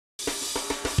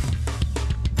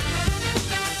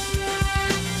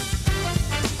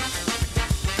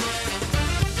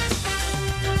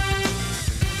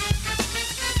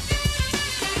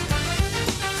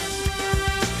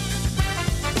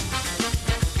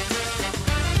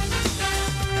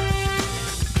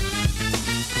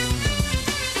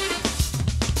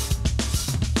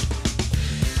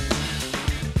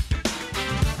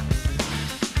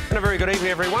And a very good evening,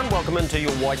 everyone. Welcome into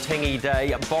your Waitangi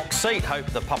Day box seat. Hope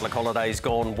the public holiday's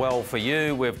gone well for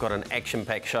you. We've got an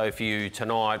action-packed show for you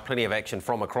tonight. Plenty of action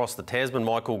from across the Tasman.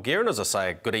 Michael Guerin, as I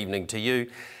say, good evening to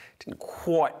you. Didn't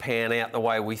quite pan out the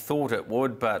way we thought it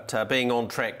would, but being on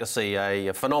track to see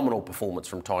a phenomenal performance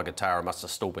from Tiger Tara must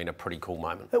have still been a pretty cool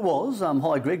moment. It was.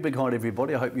 Hi Greg, big hi to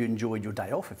everybody. I hope you enjoyed your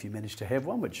day off if you managed to have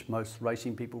one, which most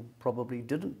racing people probably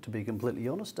didn't, to be completely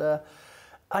honest.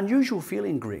 Unusual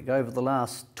feeling, Greg. Over the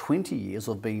last 20 years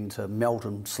I've been to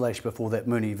Melton / before that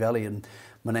Moonee Valley and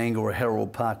Menangle or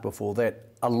Harold Park before that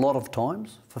a lot of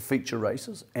times for feature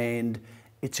races, and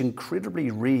it's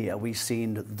incredibly rare we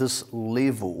send this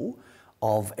level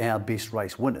of our best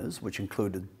race winners, which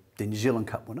included the New Zealand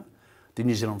Cup winner, the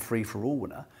New Zealand Free-for-All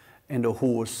winner, and a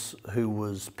horse who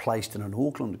was placed in an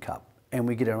Auckland Cup, and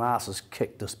we get our asses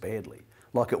kicked this badly.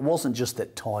 Like, it wasn't just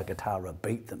that Tiger Tara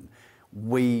beat them.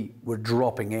 We were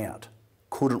dropping out,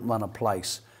 couldn't run a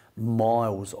place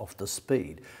miles off the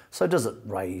speed. So does it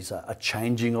raise a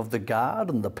changing of the guard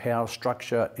and the power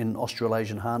structure in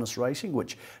Australasian harness racing,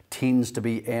 which tends to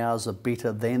be ours are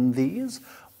better than theirs?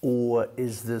 Or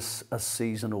is this a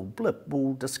seasonal blip?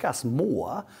 We'll discuss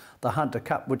more the Hunter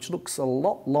Cup, which looks a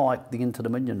lot like the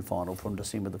Inter-Dominion final from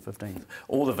December the 15th.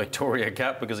 Or the Victoria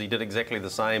Cup, because he did exactly the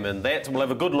same in that. So we'll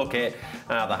have a good look at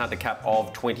the Hunter Cup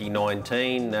of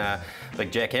 2019.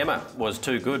 Big Jack Hammer was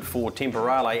too good for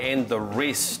Temporale and the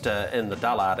rest in the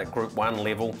Dullard at Group 1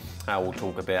 level. We'll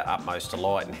talk about Utmost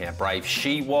Delight and how brave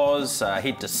she was.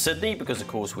 Head to Sydney, because of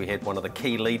course we had one of the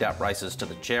key lead-up races to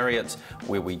the Chariots,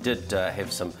 where we did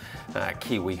have some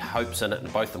Kiwi hopes in it,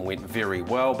 and both of them went very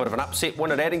well. Bit of an upset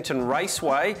win at Addington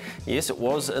Raceway. Yes, it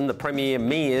was in the Premier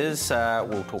Mares.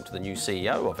 We'll talk to the new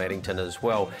CEO of Addington as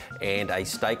well, and a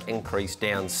stake increase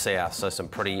down south. So some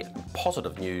pretty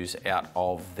positive news out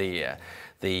of there.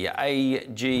 The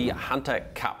AG Hunter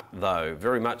Cup, though,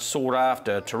 very much sought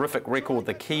after. Terrific record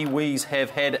the Kiwis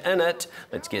have had in it.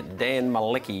 Let's get Dan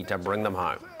Malecki to bring them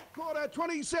home.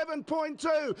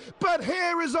 27.2, but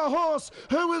here is a horse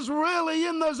who is really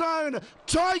in the zone.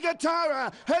 Tiger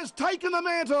Tara has taken the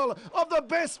mantle of the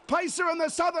best pacer in the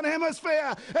Southern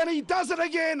Hemisphere, and he does it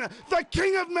again. The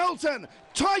King of Melton,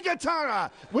 Tiger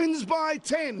Tara, wins by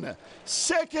 10.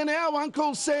 Second, our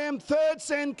Uncle Sam. Third,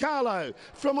 San Carlo,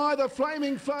 from either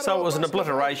Flaming Flood. So it was an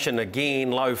obliteration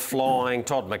again, low flying.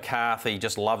 Todd McCarthy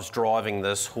just loves driving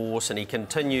this horse, and he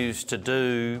continues to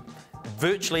do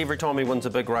virtually every time he wins a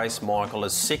big race, Michael.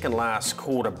 His second last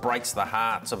quarter breaks the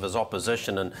hearts of his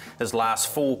opposition, and his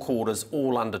last 4 quarters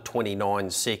all under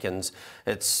 29 seconds.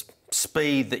 It's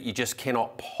speed that you just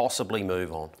cannot possibly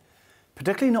move on.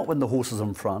 Particularly not when the horse is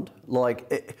in front.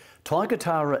 Tiger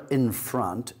Tara in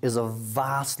front is a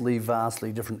vastly,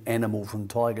 vastly different animal from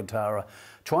Tiger Tara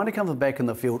trying to come from back in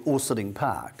the field or sitting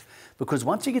parked. Because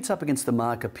once he gets up against the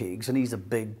marker pegs, and he's a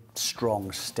big,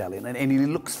 strong stallion, and he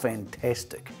looks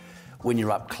fantastic when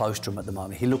you're up close to him at the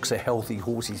moment. He looks a healthy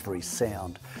horse, he's very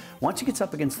sound. Once he gets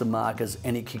up against the markers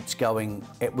and he keeps going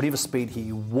at whatever speed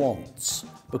he wants,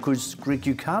 because, Greg,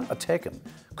 you can't attack him,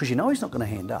 because you know he's not going to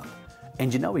hand up,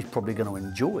 and you know he's probably going to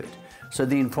enjoy it. So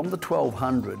then from the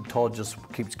 1200, Todd just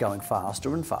keeps going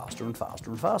faster and faster and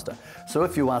faster and faster. So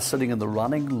if you are sitting in the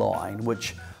running line,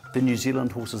 which the New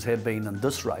Zealand horses have been in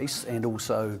this race and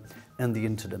also in the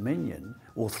Inter-Dominion,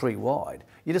 or 3 wide,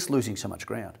 you're just losing so much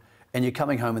ground. And you're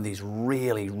coming home in these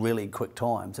really, really quick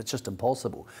times. It's just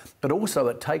impossible. But also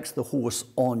it takes the horse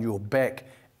on your back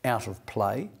out of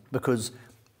play, because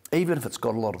even if it's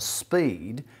got a lot of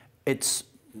speed, it's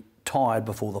tired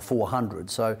before the 400.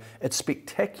 So it's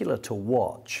spectacular to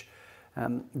watch.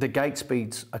 The gate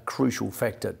speed's a crucial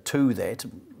factor to that.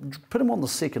 Put him on the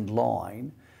second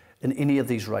line in any of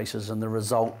these races and the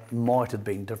result might have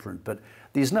been different, but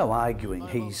there's no arguing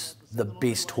he's the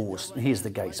best horse. Here's the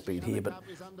gate speed here, but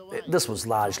this was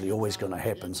largely always going to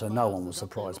happen, so no one was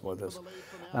surprised by this.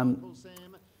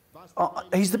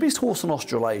 He's the best horse in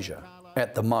Australasia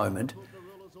at the moment.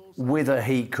 Whether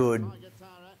he could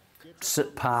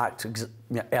sit parked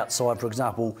outside, for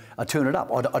example, turn it up,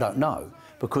 I don't know,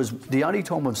 because the only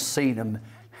time we've seen him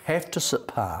have to sit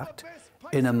parked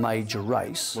in a major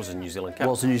race was the New Zealand Cup.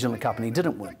 Was the New Zealand Cup, and he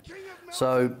didn't win.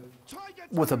 So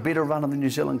with a better run in the New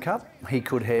Zealand Cup, he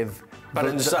could have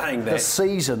the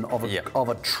season of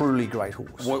a truly great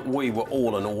horse. We were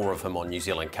all in awe of him on New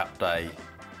Zealand Cup Day.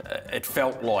 It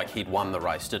felt like he'd won the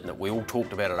race, didn't it? We all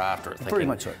talked about it after it, thinking, pretty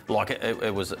much so. Like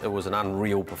it was an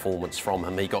unreal performance from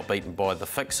him. He got beaten by the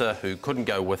Fixer, who couldn't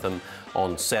go with him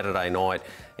on Saturday night,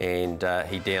 and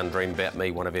he down-dreamed about me,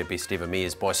 one of our best ever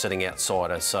mares, by sitting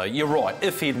outsider. So you're right,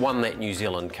 if he'd won that New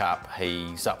Zealand Cup,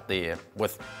 he's up there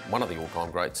with one of the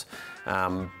all-time greats.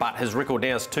 But his record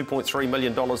now is $2.3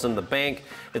 million in the bank.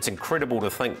 It's incredible to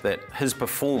think that his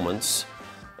performance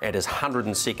at his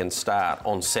 102nd start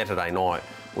on Saturday night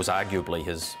was arguably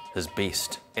his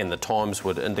best, and the times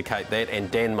would indicate that.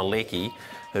 And Dan Malecki,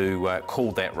 who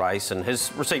called that race and has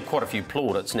received quite a few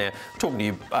plaudits. Now, talking to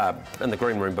you in the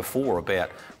green room before about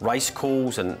race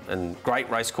calls and great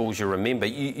race calls you remember,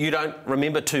 you don't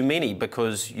remember too many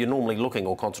because you're normally looking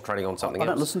or concentrating on something else.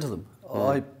 I don't listen to them.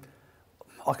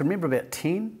 I can remember about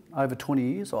 10 over 20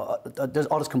 years. I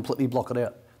just completely block it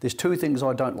out. There's two things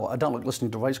I don't like. I don't like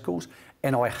listening to race calls,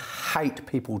 and I hate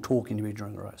people talking to me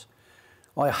during a race.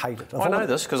 I hate it. I know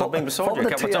this because I've been beside you a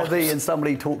couple of times. If I'm on the TV and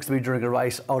somebody talks to me during a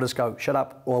race, I'll just go, shut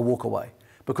up, or I'll walk away,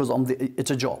 because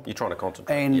it's a job. You're trying to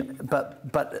concentrate. And, yep.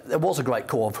 but it was a great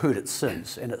call. I've heard it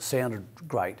since, and it sounded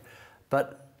great.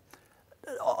 But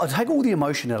I take all the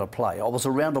emotion out of play. I was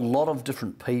around a lot of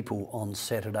different people on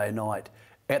Saturday night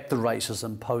at the races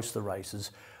and post the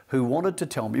races who wanted to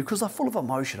tell me, because they're full of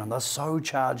emotion and they're so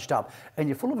charged up, and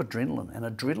you're full of adrenaline, and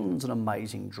adrenaline's an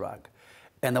amazing drug.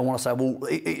 And they want to say, well,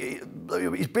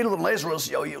 he's better than Lazarus.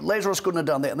 You know, Lazarus couldn't have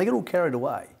done that. And they get all carried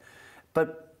away.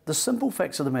 But the simple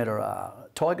facts of the matter are,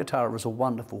 Tiger Tara is a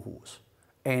wonderful horse.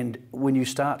 And when you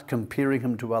start comparing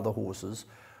him to other horses,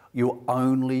 you're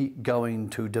only going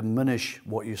to diminish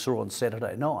what you saw on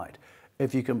Saturday night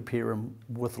if you compare him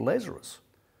with Lazarus.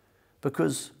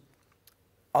 Because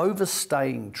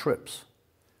overstaying trips,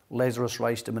 Lazarus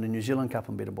raced him in a New Zealand Cup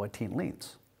and beat him by 10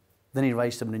 lengths. Then he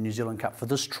raced him in a New Zealand Cup for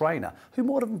this trainer, who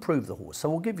might have improved the horse, so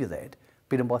we'll give you that,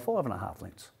 beat him by 5.5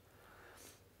 lengths.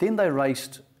 Then they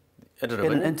raced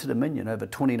into Dominion over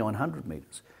 2,900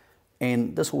 metres,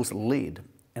 and this horse led,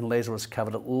 and Lazarus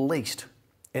covered at least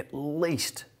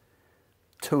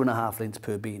 2.5 lengths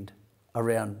per bend,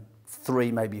 around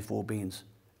 3, maybe 4 bends,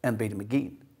 and beat him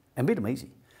again, and beat him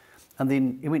easy. And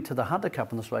then he went to the Hunter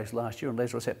Cup in this race last year, and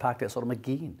Lazarus had parked outside him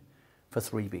again for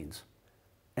 3 bends,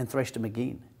 and thrashed him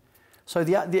again. So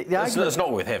the argument, it's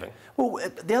not worth having. Well,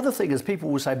 the other thing is people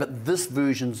will say, but this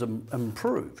version's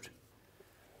improved.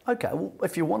 Okay, well,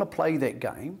 if you want to play that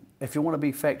game, if you want to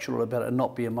be factual about it and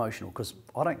not be emotional, because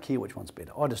I don't care which one's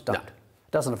better, I just don't. No.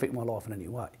 It doesn't affect my life in any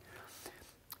way.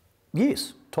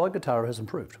 Yes, Tiger Tara has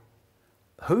improved.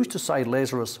 Who's to say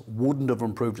Lazarus wouldn't have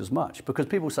improved as much? Because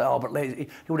people say, oh, but he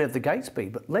would have the gate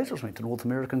speed. But Lazarus went to North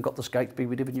America and got this gate speed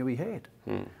we never knew he had.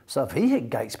 So if he had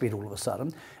gate speed all of a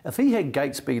sudden, if he had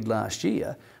gate speed last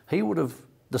year, he would have,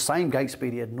 the same gate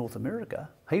speed he had in North America,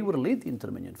 he would have led the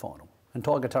Inter-Dominion final. And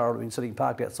Tiger Tara would have been sitting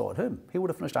parked outside him. He would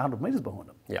have finished 100 metres behind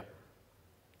him. Yeah.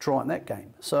 Try in that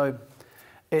game. So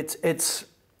it's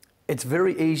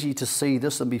very easy to see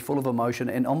this and be full of emotion,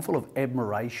 and I'm full of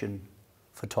admiration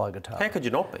for Tiger Tara. How could you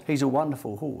not be? He's a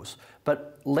wonderful horse.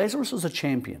 But Lazarus is a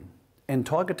champion, and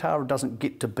Tiger Tara doesn't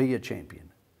get to be a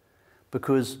champion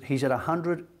because he's at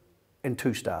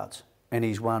 102 starts and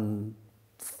he's won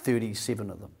 37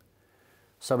 of them.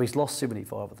 So he's lost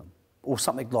 75 of them, or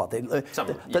something like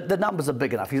that. The numbers are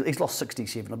big enough. He's lost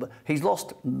 67, but he's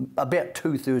lost about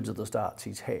 2/3 of the starts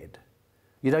he's had.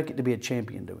 You don't get to be a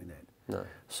champion doing that. No.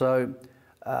 So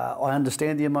I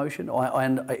understand the emotion.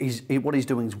 What he's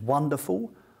doing is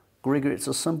wonderful. Gregory, it's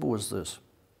as simple as this.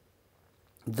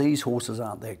 These horses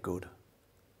aren't that good.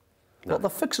 No. Well,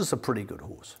 the Fixer's a pretty good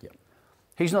horse. Yep.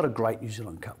 He's not a great New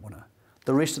Zealand Cup winner.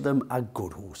 The rest of them are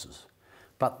good horses.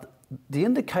 But the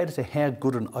indicator to how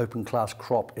good an open class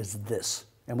crop is this,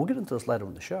 and we'll get into this later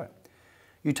in the show.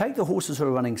 You take the horses who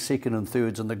are running second and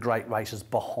thirds in the great races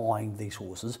behind these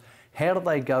horses, how do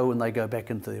they go when they go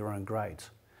back into their own grades?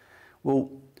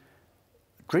 Well,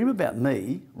 Dream About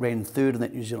Me ran third in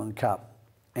that New Zealand Cup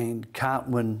and can't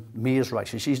win mares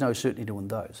races. She's no certainty to win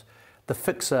those. The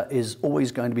Fixer is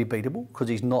always going to be beatable because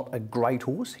he's not a great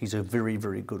horse. He's a very,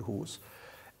 very good horse.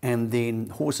 And then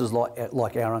horses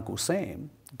like our Uncle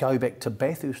Sam go back to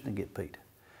Bathurst and get beat.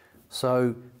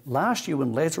 So last year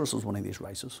when Lazarus was winning these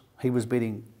races, he was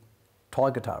beating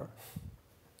Tiger Tara,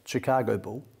 Chicago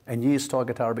Bull, and yes,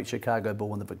 Tiger Tara beat Chicago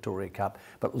Bull in the Victoria Cup,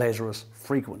 but Lazarus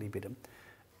frequently beat him.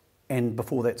 And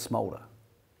before that, Smolder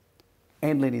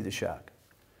and Lenny the Shark.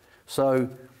 So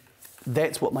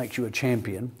that's what makes you a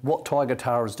champion. What Tiger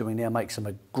Tara is doing now makes him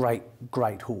a great,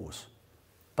 great horse,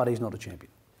 but he's not a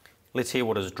champion. Let's hear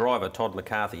what his driver, Todd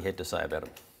McCarthy, had to say about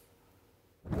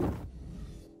him.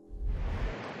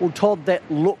 Well, Todd, that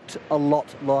looked a lot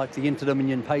like the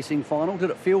Inter-Dominion pacing final.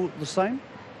 Did it feel the same?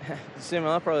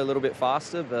 Similar, probably a little bit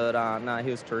faster, but no,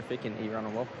 he was terrific and he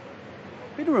ran well.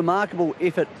 Been a remarkable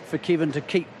effort for Kevin to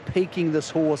keep peaking this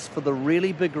horse for the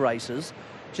really big races.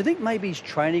 Do you think maybe he's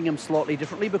training him slightly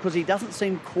differently because he doesn't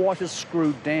seem quite as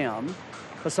screwed down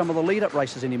for some of the lead-up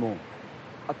races anymore?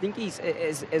 I think he's,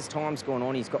 as time's gone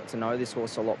on, he's got to know this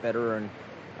horse a lot better, and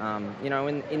you know,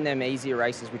 in them easier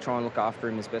races, we try and look after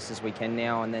him as best as we can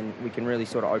now, and then we can really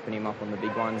sort of open him up on the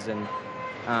big ones. And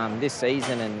this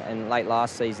season and late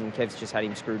last season, Kev's just had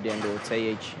him screwed down to a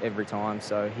T every time.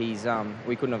 So he's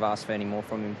we couldn't have asked for any more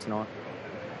from him tonight.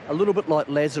 A little bit like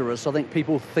Lazarus, I think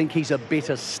people think he's a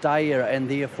better stayer and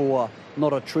therefore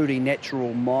not a truly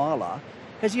natural miler.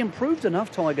 Has he improved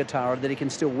enough, Tiger Tara, that he can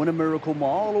still win a Miracle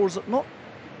Mile, or is it not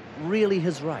really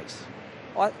his race?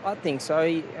 I think so.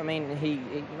 I mean, he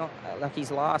not like his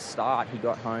last start, he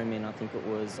got home in, I think it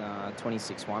was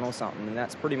 26-1 or something, and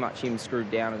that's pretty much him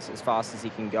screwed down as fast as he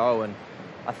can go. And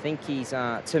I think he's,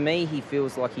 to me, he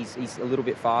feels like he's a little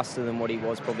bit faster than what he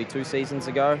was probably 2 seasons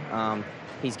ago.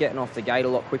 He's getting off the gate a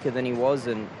lot quicker than he was,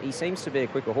 and he seems to be a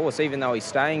quicker horse. Even though he's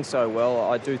staying so well,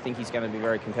 I do think he's going to be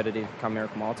very competitive come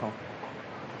Miracle Mile time.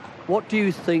 What do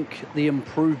you think the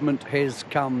improvement has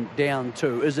come down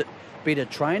to? Is it better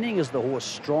training? Is the horse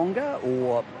stronger?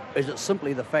 Or is it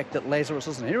simply the fact that Lazarus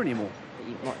isn't here anymore?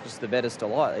 Not just the better's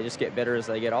delight. They just get better as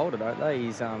they get older, don't they?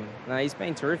 He's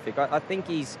been terrific. I think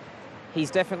he's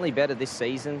definitely better this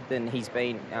season than he's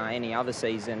been any other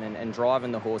season. And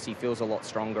driving the horse, he feels a lot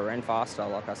stronger and faster.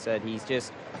 Like I said, he's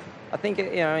just... I think,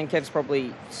 you know, and Kev's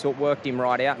probably sort of worked him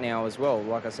right out now as well.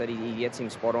 Like I said, he gets him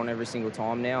spot on every single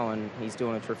time now, and he's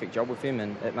doing a terrific job with him,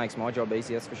 and it makes my job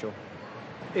easy, that's for sure.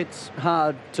 It's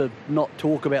hard to not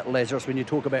talk about Lazarus when you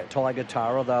talk about Tiger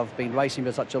Tara. They've been racing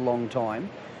for such a long time.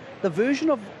 The version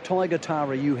of Tiger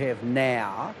Tara you have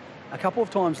now, a couple of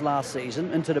times last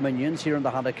season, into Dominions here in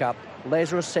the Hunter Cup,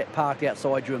 Lazarus sat parked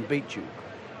outside you and beat you.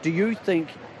 Do you think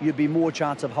you'd be more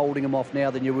chance of holding him off now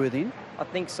than you were then? I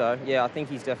think so, yeah. I think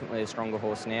he's definitely a stronger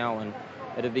horse now, and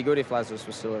it'd be good if Lazarus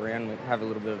was still around. We'd have a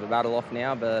little bit of a battle off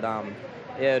now, but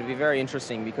yeah, it'd be very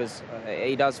interesting because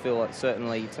he does feel, like,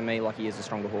 certainly to me, like he is a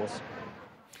stronger horse.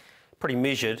 Pretty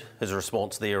measured, his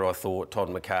response there, I thought.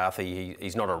 Todd McCarthy,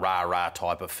 he's not a rah-rah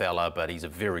type of fella, but he's a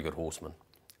very good horseman.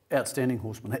 Outstanding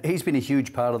horseman. He's been a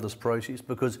huge part of this process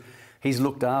because he's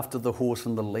looked after the horse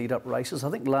in the lead-up races.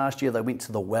 I think last year they went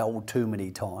to the well too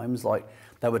many times, like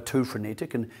they were too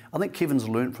frenetic, and I think Kevin's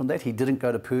learnt from that. He didn't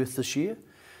go to Perth this year.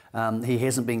 He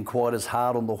hasn't been quite as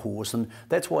hard on the horse, and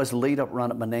that's why his lead-up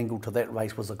run at Menangle to that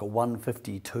race was like a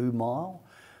 152 mile.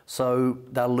 So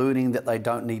they're learning that they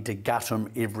don't need to gut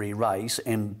him every race,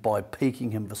 and by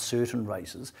peaking him for certain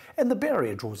races, and the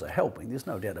barrier draws are helping, there's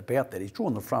no doubt about that. He's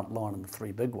drawn the front line in the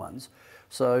 3 big ones.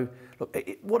 So look,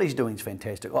 what he's doing is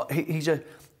fantastic. He's as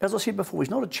I said before,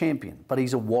 he's not a champion, but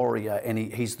he's a warrior, and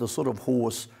he's the sort of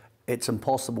horse it's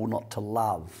impossible not to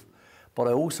love. But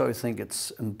I also think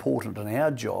it's important in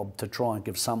our job to try and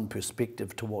give some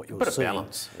perspective to what you're seeing. Bit of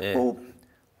balance, yeah. Well,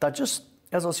 they're just,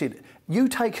 as I said, you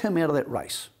take him out of that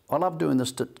race. I love doing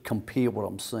this to compare what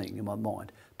I'm seeing in my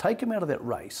mind. Take him out of that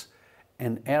race,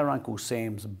 and our Uncle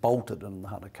Sam's bolted in the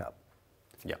Hunter Cup.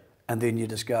 Yeah. And then you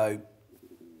just go,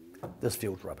 this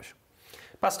field's rubbish.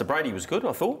 Buster Brady was good,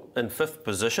 I thought, in 5th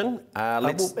position. And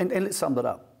let's sum that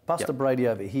up. Buster Yep. Brady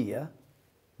over here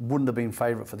wouldn't have been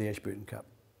favourite for the Ashburton Cup.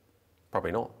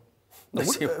 Probably not.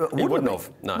 He wouldn't have.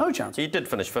 No chance. He did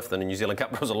finish 5th in the New Zealand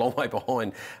Cup, but it was a long way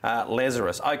behind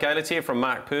Lazarus. OK, let's hear from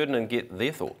Mark Purdon and get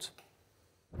their thoughts.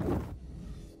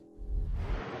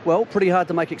 Well, pretty hard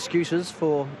to make excuses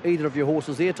for either of your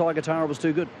horses there. Tiger Tara was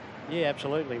too good. Yeah,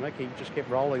 absolutely, Mick. He just kept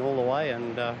rolling all the way,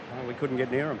 and we couldn't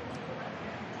get near him.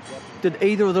 Did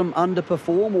either of them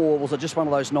underperform, or was it just one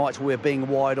of those nights where being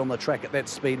wide on the track at that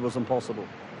speed was impossible?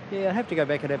 Yeah, I have to go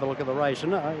back and have a look at the race,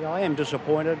 and I am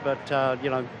disappointed, but you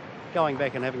know, going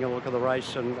back and having a look at the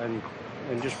race and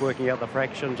just working out the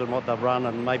fractions and what they've run,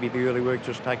 and maybe the early work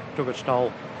just took its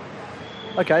toll.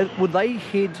 Okay, would they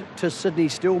head to Sydney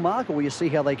still, Mark, or will you see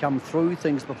how they come through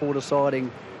things before deciding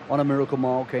on a Miracle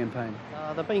Mile campaign?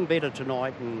 They're being better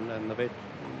tonight, and the vet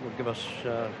will give us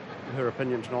her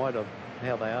opinion tonight of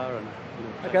how they are.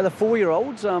 Okay, the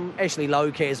 4-year-olds, Ashley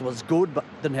Locas was good, but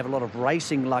didn't have a lot of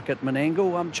racing luck at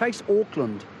Menangle. Chase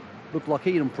Auckland looked like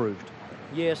he improved.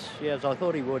 Yes, I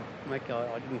thought he would, Mick.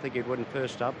 I didn't think he'd win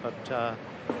first up, but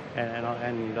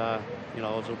you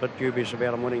know, I was a bit dubious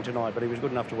about him winning tonight, but he was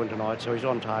good enough to win tonight, so he's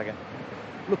on target.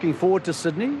 Looking forward to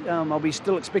Sydney. Are we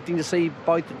still expecting to see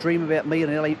both Dream About Me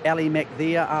and Ali Mac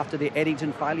there after their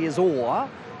Addington failures, or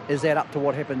is that up to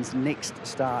what happens next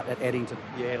start at Addington?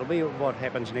 Yeah, it'll be what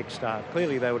happens next start.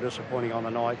 Clearly they were disappointing on the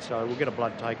night, so we'll get a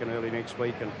blood taken early next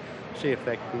week and see if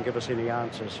that can give us any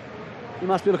answers. You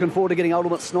must be looking forward to getting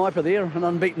Ultimate Sniper there, an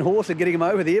unbeaten horse, and getting him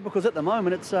over there, because at the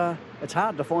moment it's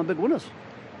hard to find big winners.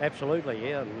 Absolutely,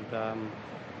 yeah, and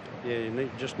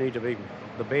you just need to be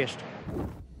the best.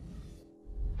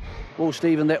 Well,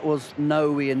 Stephen, that was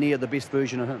nowhere near the best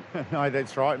version of him. No,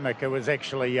 that's right, Mick. It was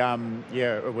actually,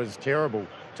 it was terrible,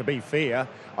 to be fair.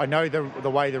 I know the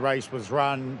way the race was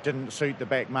run didn't suit the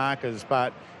back markers,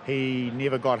 but he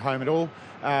never got home at all.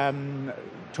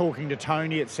 Talking to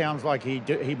Tony, it sounds like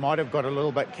he might have got a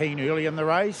little bit keen early in the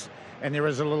race, and there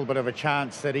is a little bit of a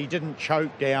chance that he didn't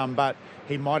choke down, but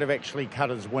he might have actually cut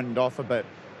his wind off a bit.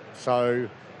 So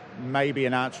maybe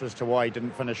an answer as to why he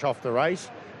didn't finish off the race.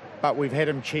 But we've had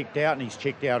him checked out, and he's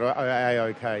checked out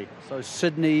A-OK. So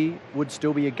Sydney would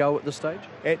still be a go at this stage?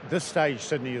 At this stage,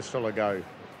 Sydney is still a go.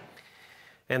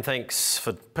 And thanks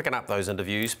for picking up those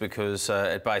interviews, because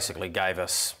it basically gave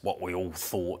us what we all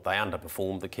thought. They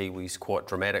underperformed the Kiwis quite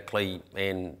dramatically,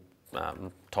 and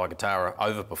Tiger Tara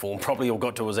overperformed, probably all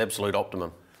got to his absolute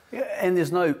optimum. Yeah, and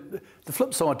the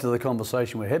flip side to the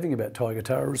conversation we're having about Tiger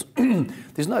Tara is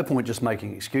there's no point just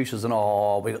making excuses and,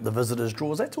 we got the visitors'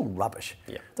 draws. That's all rubbish.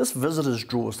 Yeah. This visitors'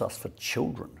 draw stuff's for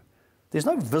children. There's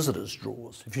no visitors'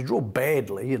 draws. If you draw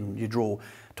badly and you draw,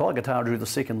 Tiger Tara drew the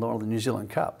second line of the New Zealand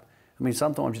Cup. I mean,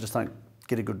 sometimes you just don't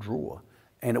get a good draw,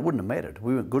 and it wouldn't have mattered.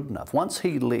 We weren't good enough. Once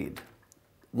he led,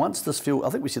 once this field, I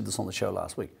think we said this on the show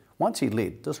last week, once he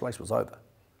led, this race was over.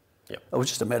 Yep. It was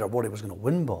just a matter of what he was going to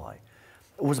win by.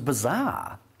 It was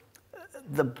bizarre.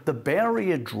 The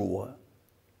barrier draw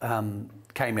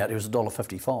came out, it was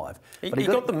 $1.55. He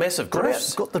got the massive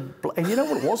drifts. And you know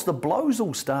what it was? The blows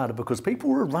all started because people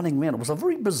were running around. It was a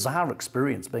very bizarre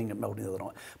experience being at Melbourne the other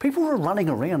night. People were running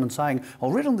around and saying, I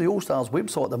read on the All-Stars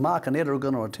website the Markinetta are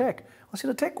going to attack. I said,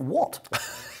 attack what?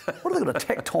 What are they going to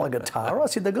attack Tiger Tara? I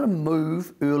said, they're going to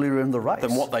move earlier in the race.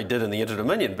 Than what they did in the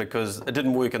Inter-Dominion, because it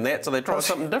didn't work in that, so they tried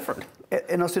something different.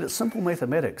 And I said, it's simple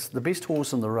mathematics. The best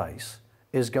horse in the race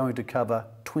is going to cover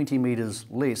 20 metres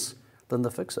less than the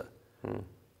fixer.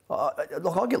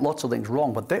 Look, I get lots of things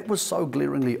wrong, but that was so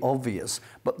glaringly obvious.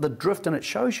 But the drift, and it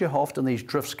shows you how often these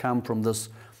drifts come from this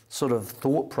sort of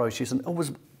thought process, and it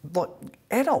was like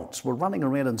adults were running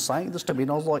around and saying this to me,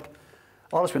 and I was like,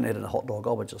 I just went and had a hot dog.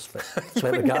 I would just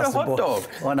flabbergasted. A hot dog?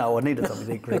 I know, I needed something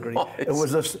to eat, Gregory.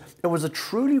 Nice. It was a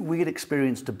truly weird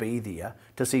experience to be there,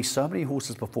 to see so many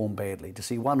horses perform badly, to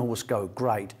see one horse go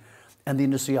great, and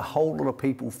then to see a whole lot of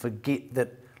people forget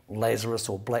that Lazarus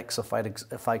or Blacks a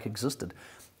fake existed.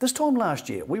 This time last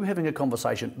year, we were having a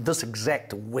conversation this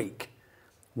exact week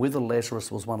whether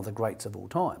Lazarus was one of the greats of all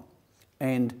time.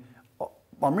 And I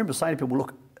remember saying to people,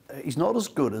 look, he's not as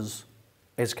good as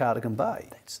Cardigan Bay.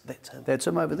 That's him. That's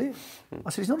him over there. I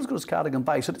said, he's not as good as Cardigan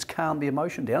Bay, so let's calm the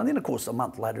emotion down. And then, of course, a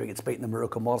month later, he gets beaten the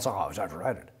Miracle Mile. So, I was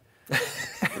overrated.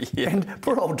 Yeah. And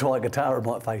poor old Tiger Tara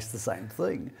might face the same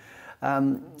thing.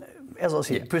 As I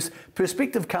said,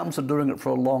 perspective comes from doing it for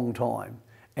a long time.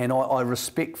 And I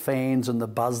respect fans and the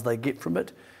buzz they get from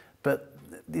it. But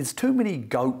there's too many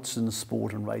goats in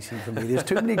sport and racing for me. There's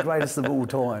too many greatest of all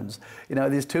times. You know,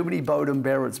 there's too many Bowden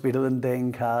Barretts better than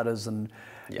Dan Carters, and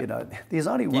you know, there's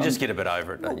only one. You just get a bit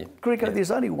over it, don't you? Gregor,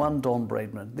 there's only one Don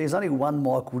Bradman. There's only one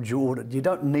Michael Jordan. You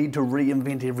don't need to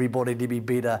reinvent everybody to be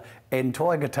better. And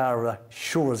Tiger Tara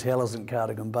sure as hell isn't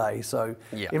Cardigan Bay. So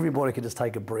everybody can just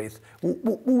take a breath.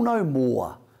 We'll know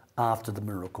more after the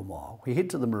Miracle Mile. We head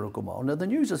to the Miracle Mile. Now, the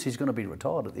news is he's going to be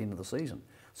retired at the end of the season.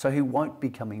 So he won't be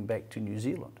coming back to New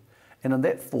Zealand. And in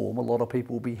that form, a lot of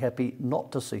people will be happy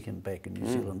not to see him back in New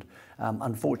Zealand.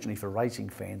 Unfortunately for racing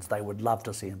fans, they would love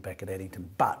to see him back at Addington.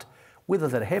 But whether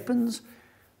that happens,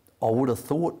 I would have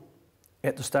thought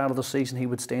at the start of the season he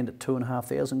would stand at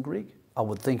 2,500, Greg. I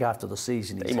would think after the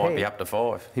season he might be up to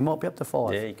 5. He might be up to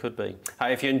 5. Yeah, he could be.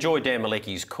 Hey, if you enjoyed Dan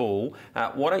Malecki's call,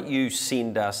 why don't you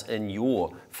send us in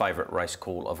your favourite race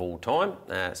call of all time?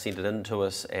 Send it in to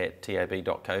us at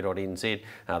tab.co.nz,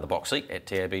 the box seat at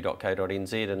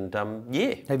tab.co.nz, and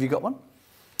yeah. Have you got one?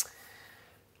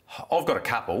 I've got a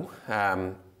couple.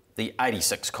 The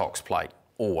 86 Cox Plate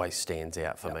always stands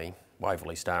out for me.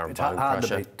 Waverley Star and Bone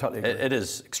Crusher. Totally it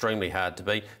is extremely hard to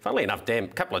beat. Funnily enough, a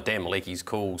couple of Dan Malecki's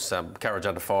calls, Courage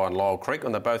Under Fire and Lyell Creek,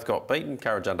 when they both got beaten.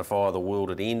 Courage Under Fire, the world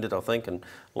had ended, I think, and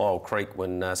Lyell Creek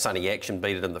when Sunny Action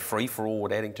beat it in the free-for-all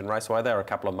at Addington Raceway. They were a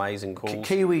couple of amazing calls.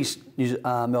 Kiwis,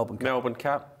 Melbourne Cup. Melbourne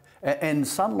Cup. And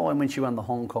Sunline, when she won the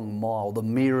Hong Kong Mile, the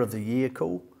Mare of the Year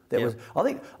call. That was, I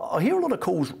think, I hear a lot of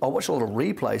calls, I watch a lot of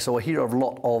replays, so I hear a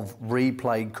lot of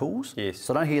replayed calls. Yes.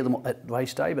 So I don't hear them at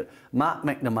race day, but Mark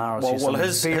McNamara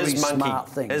says some very smart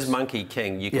things. His Monkey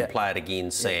King, you can play it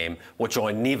again, Sam, which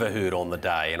I never heard on the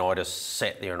day, and I just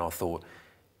sat there and I thought,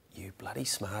 You bloody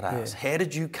smart ass. How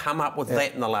did you come up with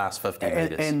that in the last 50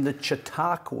 metres? And the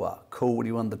Chautauqua call when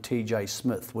he won the TJ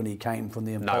Smith when he came from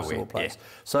the impossible place. Yeah.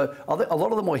 So a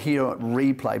lot of them I hear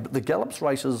replay, but the Gallops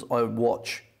races I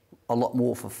watch a lot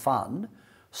more for fun.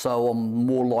 So I'm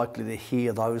more likely to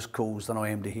hear those calls than I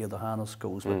am to hear the harness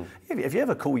calls. But if you have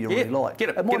a call you really like,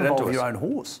 it might involve your own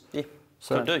horse. Yeah,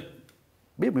 so could do.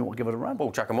 Yeah, we might give it a run.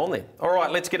 We'll chuck them on there. All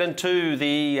right, let's get into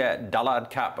the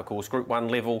Dullard Cup, of course, Group 1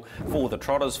 level for the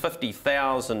Trotters,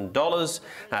 $50,000.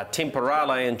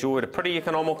 Temporale enjoyed a pretty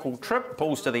economical trip,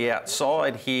 pulls to the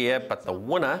outside here, but the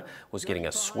winner was getting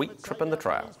a sweet trip in the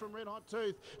trail.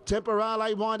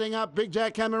 Temporale winding up, Big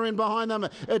Jack Hammer in behind them.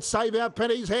 It's Save Our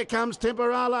Pennies, here comes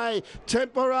Temporale.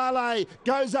 Temporale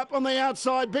goes up on the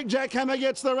outside, Big Jack Hammer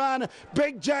gets the run.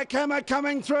 Big Jack Hammer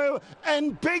coming through,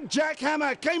 and Big Jack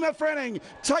Hammer, Kima Frenning,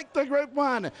 take the Group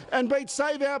 1 and beat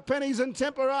Save Our Pennies and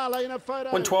Temporale in a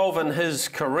photo. Won 12 in his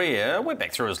career, went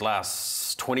back through his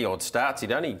last 20-odd starts.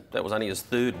 That was only his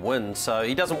third win, so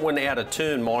he doesn't win out of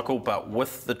turn, Michael, but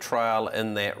with the trail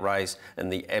in that race in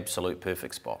the absolute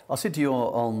perfect spot. I said to you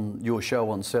on your show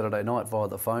on Saturday night via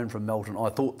the phone from Melton, I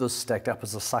thought this stacked up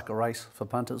as a sucker race for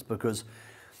punters because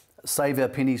Save Our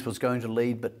Pennies was going to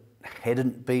lead but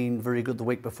hadn't been very good the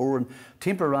week before, and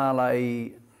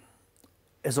Temporale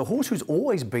is a horse who's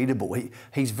always beatable.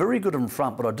 He's very good in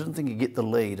front, but I didn't think he'd get the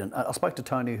lead. And I spoke to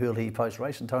Tony Hurley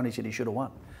post-race, and Tony said he should have won.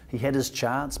 He had his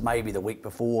chance, maybe the week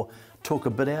before, took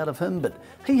a bit out of him, but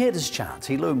he had his chance.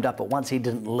 He loomed up, but once he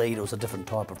didn't lead, it was a different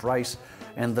type of race.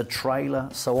 And the trailer,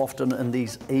 so often in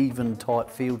these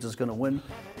even-type fields, is going to win.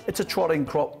 It's a trotting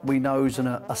crop we know is in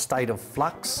a state of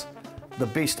flux. The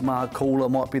best Mark Caller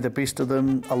might be the best of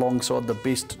them, alongside the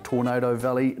best Tornado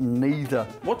Valley. Neither.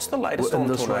 What's the latest on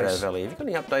Tornado Valley? Have you got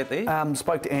any update there?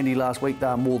 Spoke to Andy last week.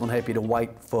 They're more than happy to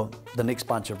wait for the next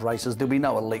bunch of races. There'll be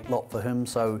no elite lot for him,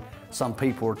 so some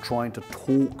people are trying to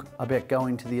talk about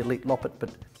going to the elite loppet, but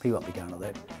he won't be going to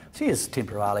that. So here's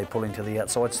Temporale pulling to the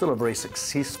outside. Still a very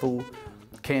successful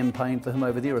campaign for him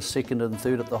over there, a second and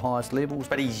third at the highest levels.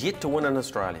 But he's yet to win in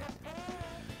Australia.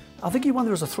 I think he won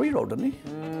there as a 3-year-old, didn't he?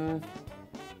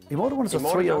 He might have won as a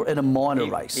 3-year-old in a minor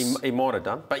race. He might have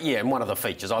done, but yeah, in one of the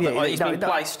features. He's been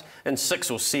placed in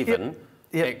 6 or 7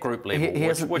 at group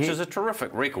level, which is a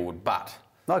terrific record, but...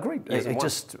 I agree.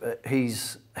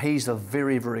 He's a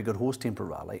very, very good horse,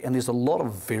 Temporale, and there's a lot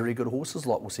of very good horses,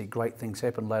 like we'll see great things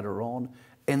happen later on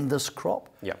in this crop.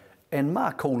 Yep. And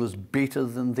Mark Caller's better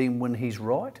than them when he's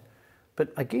right,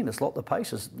 but again, it's like the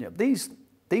paces.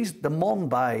 The Mon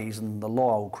Bays and the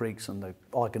Lyell Creeks and the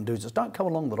I Can Do's don't come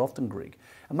along that often, Greg.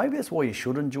 And maybe that's why you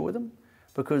should enjoy them,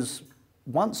 because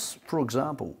once, for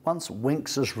example, once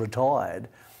Winks is retired,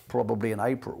 probably in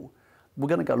April, we're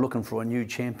going to go looking for a new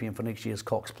champion for next year's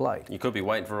Cox Plate. You could be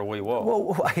waiting for a wee while.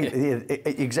 Well, yeah,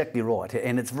 exactly right.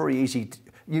 And it's very easy.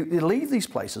 You leave these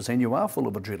places and you are full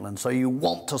of adrenaline, so you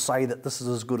want to say that this is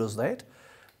as good as that,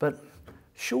 but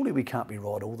surely we can't be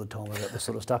right all the time about this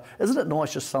sort of stuff. Isn't it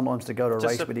nice just sometimes to go to a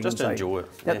race meeting and say... Just enjoy it.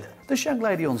 Yeah. This young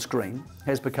lady on screen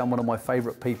has become one of my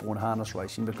favourite people in harness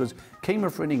racing because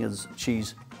Kima Frenning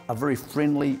she's a very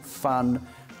friendly, fun,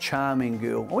 charming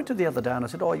girl. I went to the other day and I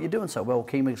said, "Oh, you're doing so well,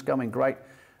 Kima's going great."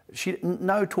 She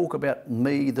no talk about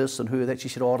me, this and her, that. She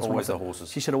said, "Oh, I just always the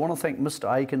horses." She said, "I want to thank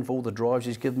Mr. Aiken for all the drives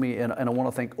he's given me, and I want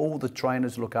to thank all the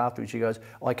trainers who look after me." She goes,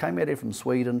 "I came out here from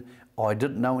Sweden. I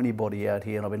didn't know anybody out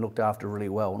here, and I've been looked after really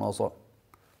well." And I was like,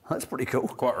 "That's pretty cool."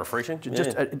 Quite refreshing.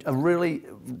 Just a really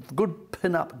good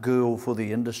pin-up girl for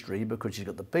the industry because she's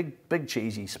got the big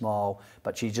cheesy smile,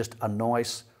 but she's just a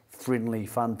nice, friendly,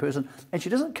 fun person, and she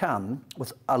doesn't come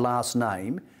with a last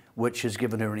name which has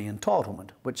given her any entitlement,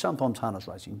 which sometimes harness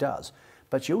racing does.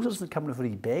 But she also doesn't come with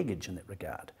any baggage in that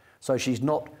regard. So she's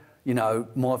not,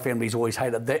 my family's always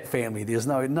hated that family. There's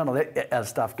none of that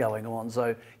stuff going on.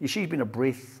 So she's been a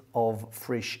breath of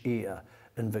fresh air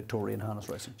in Victorian harness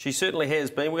racing. She certainly has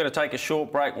been. We're going to take a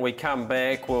short break. When we come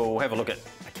back, we'll have a look at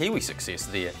a Kiwi success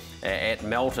there at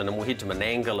Melton, and we'll head to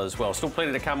Menangle as well. Still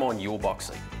plenty to come on Your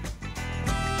Boxing.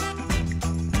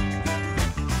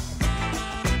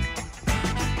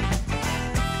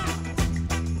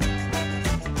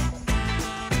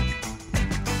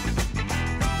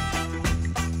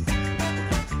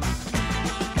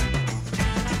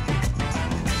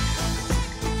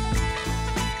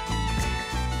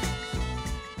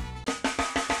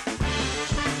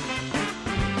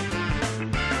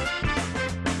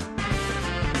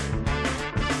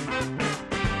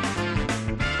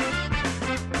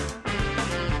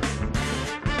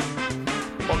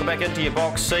 Welcome back into your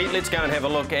box seat. Let's go and have a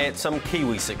look at some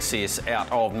Kiwi success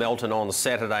out of Melton on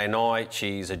Saturday night.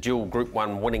 She's a dual Group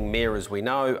 1 winning mare, as we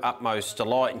know, Utmost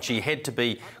Delight, and she had to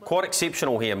be quite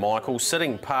exceptional here, Michael,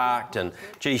 sitting parked, and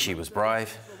gee, she was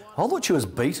brave. I thought she was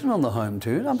beaten on the home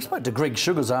turn. I spoke to Greg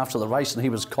Sugars after the race and he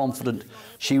was confident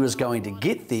she was going to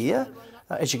get there.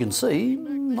 As you can see,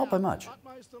 not by much.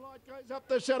 Goes up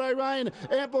the Shadow Rain,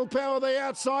 ample power the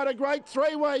outside, a great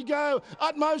three-way go.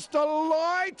 Utmost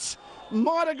Delight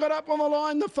might have got up on the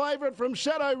line, the favourite from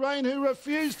Shadow Rain, who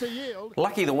refused to yield.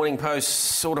 Lucky the winning post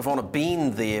sort of on a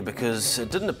bend there, because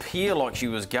it didn't appear like she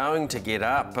was going to get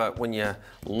up, but when you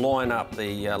line up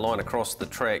the line across the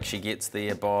track, she gets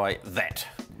there by that.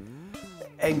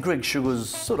 And Greg Sugars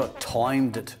sort of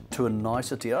timed it to a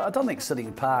nicety. I don't think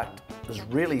sitting parked is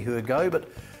really her go, but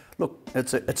look,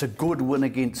 it's a good win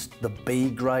against the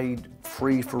B-grade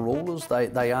free-for-allers.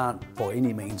 They aren't by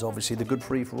any means obviously the good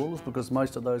free-for-allers, because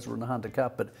most of those were in the Hunter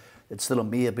Cup, but it's still a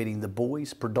mare beating the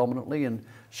boys predominantly, and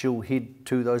she'll head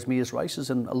to those mares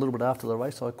races. And a little bit after the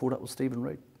race, I caught up with Stephen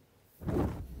Reid.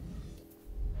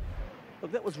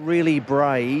 Look, that was really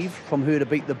brave from her to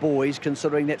beat the boys,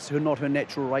 considering that's not her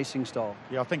natural racing style.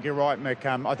 Yeah, I think you're right, Mick.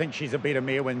 I think she's a better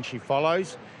mare when she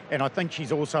follows, and I think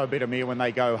she's also a better mare when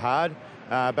they go hard.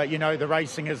 But, you know, the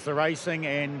racing is the racing,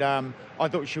 and I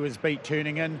thought she was beat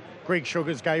turning in. Greg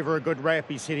Sugars gave her a good rap.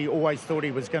 He said he always thought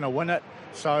he was going to win it.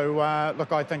 So,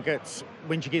 look, I think it's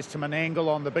when she gets to Menangle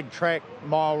on the big track,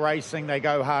 mile racing, they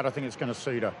go hard, I think it's going to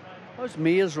suit her. Those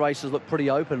mares races look pretty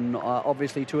open.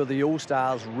 Obviously, two of the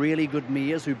All-Stars, really good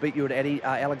mares who beat you at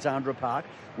Alexandra Park,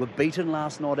 were beaten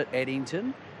last night at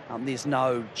Addington. There's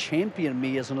no champion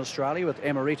mares in Australia, with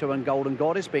Amaretto and Golden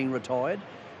Goddess being retired.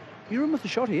 You're in with the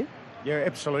shot here. Yeah,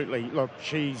 absolutely. Look,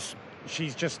 she's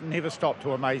just never stopped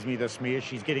to amaze me, this mare.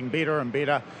 She's getting better and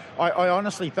better. I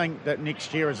honestly think that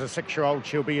next year, as a 6-year-old,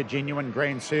 she'll be a genuine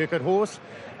Grand Circuit horse.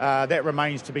 That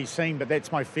remains to be seen, but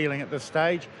that's my feeling at this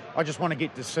stage. I just want to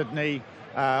get to Sydney.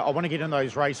 I want to get in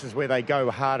those races where they go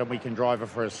hard and we can drive her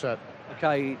for a sit.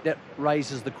 Okay, that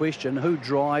raises the question, who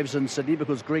drives in Sydney?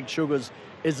 Because Greg Sugars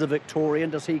is a Victorian.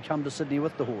 Does he come to Sydney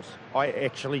with the horse? I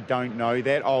actually don't know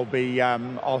that.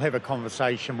 I'll have a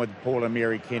conversation with Paul and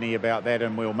Mary Kenny about that,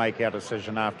 and we'll make our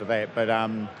decision after that. But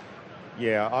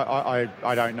yeah,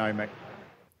 I don't know, Mick.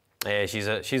 Yeah, she's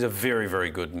a very,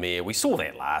 very good mare. We saw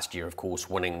that last year, of course,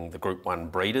 winning the Group 1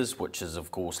 Breeders, which is,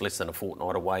 of course, less than a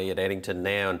fortnight away at Addington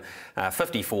now. And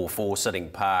 54-4 sitting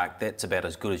park, that's about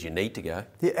as good as you need to go.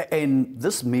 Yeah, and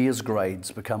this mare's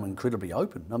grade's become incredibly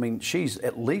open. I mean, she's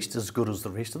at least as good as the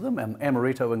rest of them.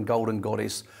 Amaretto and Golden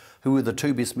Goddess, who were the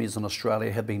two best mares in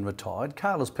Australia, have been retired.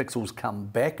 Carla's Pixel's come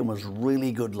back and was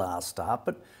really good last start,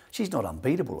 but she's not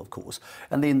unbeatable, of course.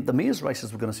 And then the mares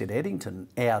races we're going to see at Addington,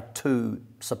 our two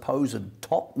supposed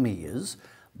top mares,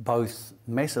 both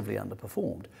massively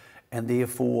underperformed, and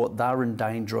therefore they're in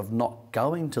danger of not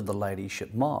going to the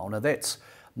Ladyship Mile. Now that's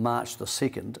March the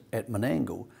 2nd at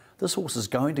Menangle. This horse is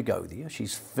going to go there.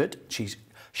 She's fit. She's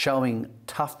showing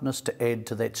toughness to add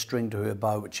to that string to her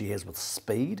bow, which she has with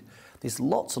speed. There's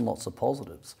lots and lots of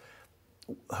positives.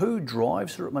 Who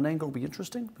drives her at Menangle will be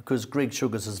interesting, because Greg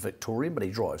Sugars is Victorian, but he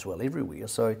drives well everywhere.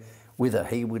 So whether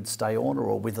he would stay on her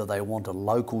or whether they want a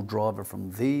local driver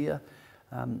from there,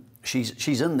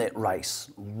 she's in that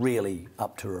race really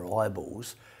up to her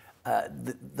eyeballs.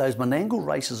 Those Menangle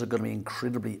races are going to be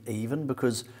incredibly even,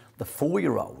 because the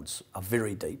 4-year-olds are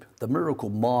very deep. The Miracle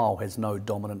Mile has no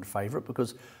dominant favourite,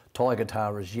 because Tiger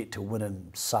Tara is yet to win in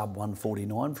sub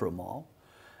 149 for a mile.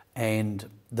 And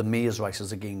the mares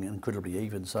races again incredibly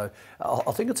even. So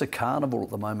I think it's a carnival at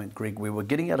the moment, Greg, where we're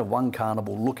getting out of one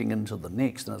carnival looking into the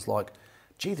next, and it's like,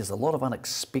 gee, there's a lot of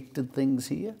unexpected things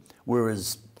here,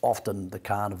 whereas often the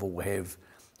carnival will have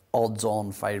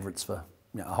odds-on favourites for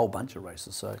a whole bunch of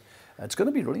races. So it's going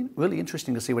to be really, really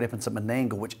interesting to see what happens at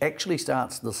Menangle, which actually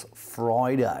starts this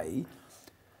Friday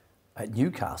at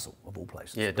Newcastle, of all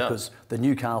places. Yeah, it does. Because the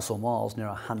Newcastle mile's near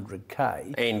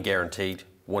 100k. And guaranteed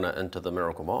winner into the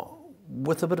Miracle Mile.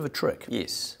 With a bit of a trick.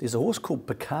 Yes. There's a horse called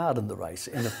Picard in the race,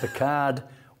 and if Picard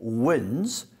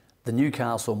wins the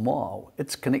Newcastle Mile,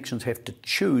 its connections have to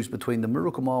choose between the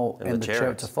Miracle Mile and the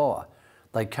Chariots of Fire.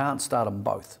 They can't start them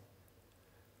both.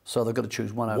 So they've got to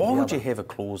choose one over the other. Why would you have a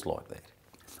clause like that?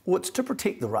 Well, it's to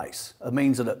protect the race. It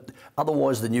means that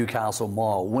otherwise the Newcastle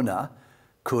Mile winner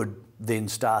could then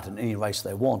start in any race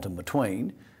they want in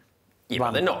between. Yeah,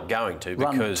 but they're not going to,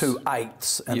 because run 2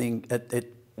 8s and then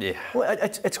yeah. Well,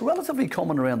 it's relatively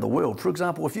common around the world. For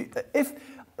example, if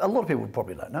a lot of people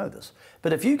probably don't know this,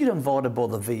 but if you get invited by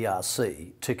the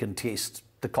VRC to contest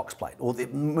the Cox Plate, or the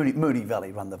Moonee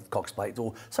Valley run the Cox Plate,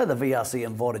 or say the VRC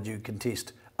invited you to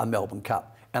contest a Melbourne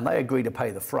Cup, and they agree to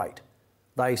pay the freight.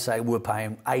 They say, we're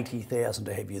paying $80,000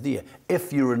 to have you there,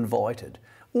 if you're invited.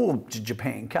 Or to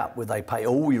Japan Cup, where they pay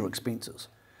all your expenses.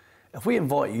 If we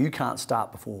invite you, you can't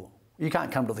start before. You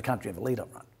can't come to the country and have a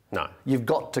lead-up run. No. You've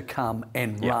got to come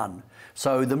and run.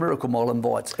 So the Miracle Mile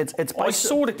invites. It's based, I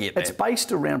sort of get that. It's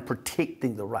based around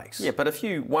protecting the race. Yeah, but if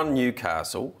you won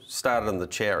Newcastle, started in the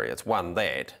Chariots, won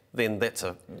that, then that's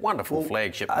a wonderful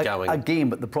flagship going. Again,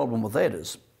 but the problem with that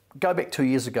is, go back 2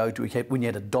 years ago to when you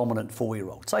had a dominant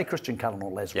 4-year-old, say Christian Cullen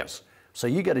or Lazarus. Yep. So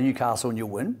you go to Newcastle and you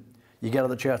win, you go to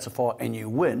the Chariots of Fire and you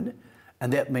win,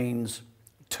 and that means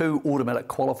 2 automatic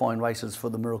qualifying races for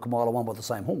the Miracle Mile are won by the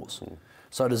same horse.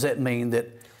 So does that mean that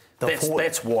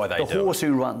that's why they do the horse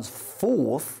who runs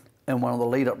 4th in one of the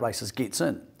lead-up races gets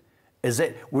in? Is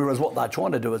that, whereas what they're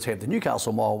trying to do is have the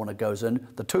Newcastle Mile winner goes in,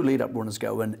 the 2 lead-up runners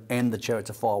go in, and the Chariots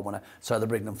of Fire winner, so they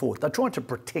bring them forward. They're trying to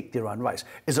protect their own race.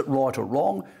 Is it right or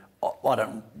wrong? I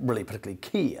don't really particularly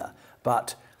care,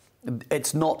 but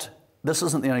it's not. This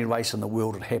isn't the only race in the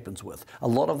world it happens with. A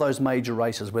lot of those major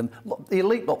races, when the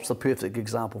Elite Lop's the perfect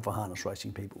example for harness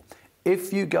racing people.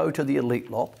 If you go to the Elite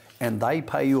Lop and they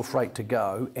pay your freight to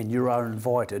go and you are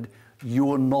invited,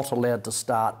 you're not allowed to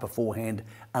start beforehand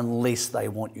unless they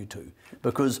want you to.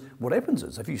 Because what happens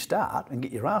is, if you start and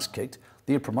get your ass kicked,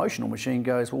 their promotional machine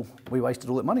goes, well, we wasted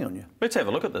all that money on you. Let's have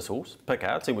a look at this horse,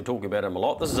 Pickard. See, we're talking about him a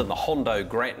lot. This is in the Hondo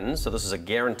Grattan, so this is a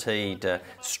guaranteed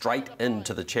straight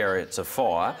into the Chariots of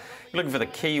Fire. You're looking for the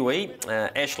Kiwi,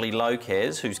 Ashley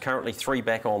Locas, who's currently 3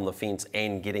 back on the fence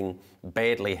and getting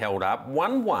badly held up.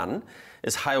 1-1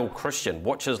 is Hale Christian.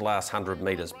 Watch his last 100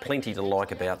 metres. Plenty to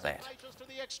like about that.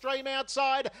 Extreme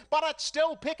outside, but it's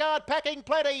still Pickard packing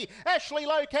plenty. Ashley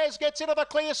Locas gets into the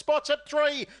clear spots at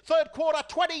 3. Third quarter,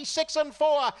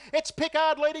 26-4. It's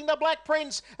Pickard leading the Black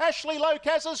Prince. Ashley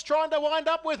Locas is trying to wind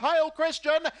up with Hale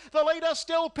Christian. The leader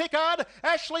still Pickard.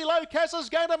 Ashley Locas is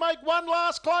going to make one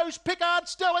last close. Pickard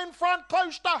still in front,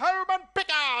 close to home, and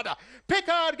Pickard.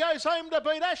 Pickard goes home to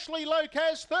beat Ashley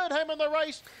Locas. Third home in the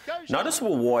race.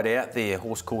 Noticeable wide out there, a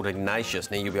horse called Ignatius.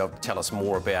 Now you'll be able to tell us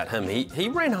more about him. He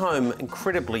ran home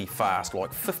incredibly fast,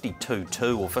 like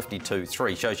 52.2 or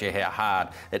 52.3. Shows you how hard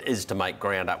it is to make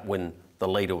ground up when the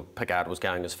leader, Pickard, was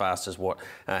going as fast as what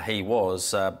he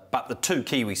was. But the 2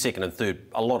 Kiwi second and third,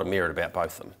 a lot of merit about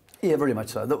both of them. Yeah, very much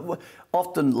so.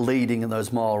 Often leading in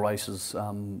those mile races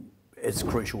is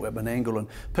crucial at Menangle, and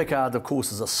Pickard, of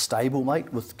course, is a stablemate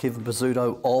with Kevin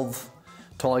Pizzuto of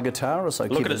Tiger Tara, so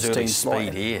look at his early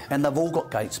speed here. And they've all got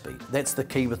gate speed. That's the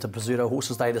key with the Pizzuto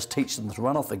horses. They just teach them to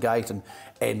run off the gate,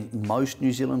 and most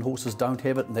New Zealand horses don't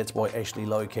have it, and that's why Ashley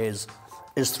Locas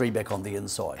is 3 back on the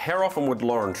inside. How often would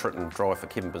Lauren Tritton drive for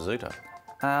Kevin Pizzuto?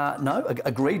 No,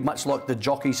 agreed, much like the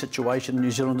jockey situation in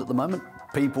New Zealand at the moment.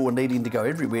 People are needing to go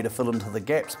everywhere to fill into the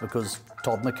gaps because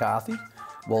Todd McCarthy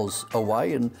was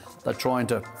away, and they're trying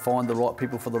to find the right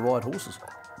people for the right horses.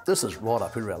 This is right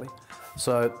up her alley.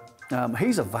 So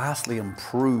he's a vastly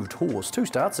improved horse. 2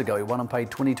 starts ago, he won and paid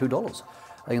 $22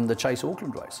 in the Chase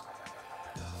Auckland race.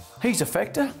 He's a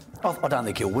factor. I don't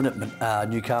think he'll win at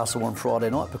Newcastle on Friday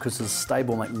night because his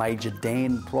stablemate Major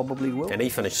Dan probably will. And he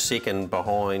finished second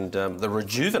behind the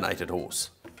rejuvenated horse,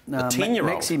 the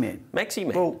 10-year-old. Maxi Man. Maxi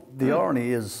Man. Well, the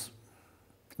irony is,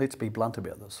 let's be blunt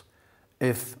about this.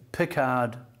 If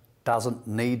Pickard doesn't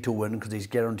need to win because he's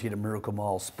guaranteed a Miracle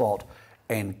Mile spot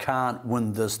and can't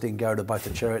win this, then go to both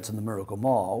the Chariots and the Miracle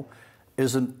Mile,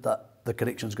 isn't the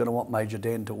connection's going to want Major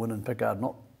Dan to win and Pickard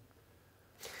not?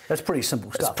 That's pretty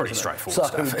simple stuff. It's pretty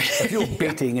straightforward stuff. If you're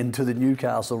betting into the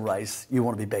Newcastle race, you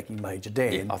want to be backing Major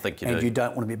Dan. Yeah, I think you and do. You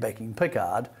don't want to be backing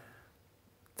Pickard.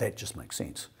 That just makes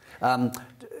sense.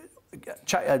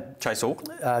 Chase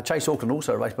Auckland? Chase Auckland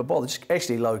also raced, but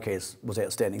Ashley Locas was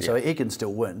outstanding, so he can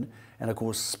still win. And of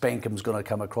course, Spankum's going to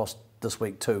come across this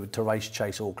week too to race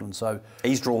Chase Auckland. So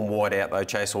he's drawn wide out though,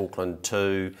 Chase Auckland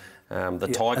to the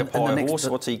Tiger Pie horse.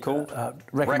 What's he called?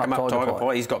 Rack 'em up Tiger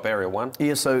Pie. He's got barrier 1.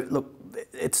 Yeah, so look,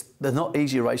 they're not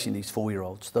easy racing, these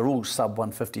 4-year-olds. They're all sub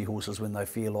 150 horses when they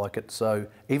feel like it. So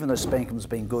even though Spankum's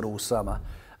been good all summer,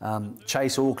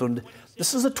 Chase Auckland,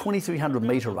 this is a 2,300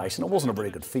 metre race, and it wasn't a very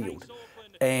good field.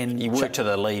 And he worked to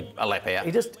the lead a lap out.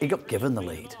 He got given the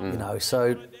lead, you know.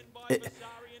 So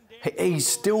he's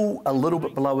still a little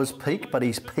bit below his peak, but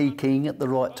he's peaking at the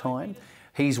right time.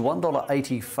 He's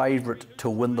 $1.80 favourite to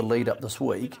win the lead up this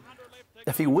week.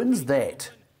 If he wins that,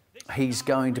 he's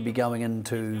going to be going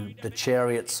into the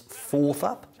Chariots 4th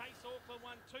up.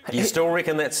 Do you still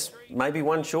reckon that's maybe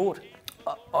 1 short?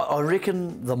 I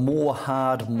reckon the more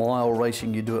hard mile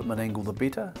racing you do at Menangle, the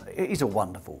better. He's a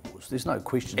wonderful horse. There's no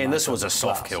question. And this was a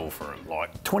soft kill for him.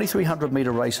 2,300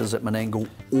 metre races at Menangle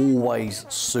always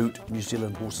suit New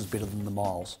Zealand horses better than the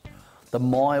miles. The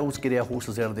miles get our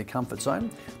horses out of their comfort zone.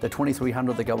 The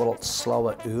 2300, they go a lot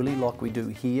slower early like we do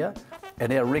here.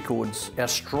 And our records, our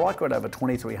strike rate over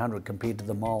 2300 compared to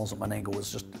the miles at Menangle is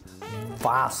just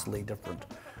vastly different.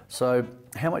 So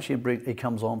how much he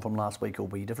comes on from last week will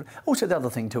be different. Also, the other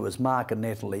thing too is Mark and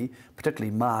Natalie,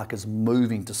 particularly Mark, is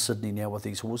moving to Sydney now with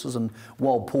these horses. And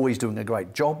while Poy's doing a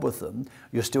great job with them,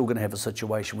 you're still going to have a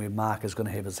situation where Mark is going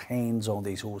to have his hands on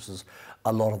these horses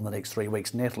a lot in the next 3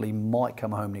 weeks. Natalie might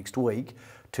come home next week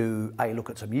to A, look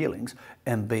at some yearlings,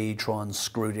 and B, try and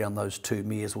screw down those 2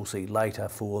 mares we'll see later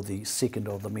for the second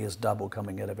of the mares double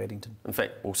coming out of Addington. In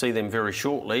fact, we'll see them very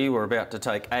shortly. We're about to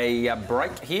take a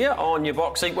break here on your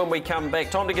box seat. When we come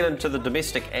back, time to get into the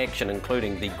domestic action,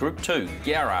 including the Group 2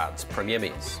 Garrard's Premier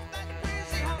Mares.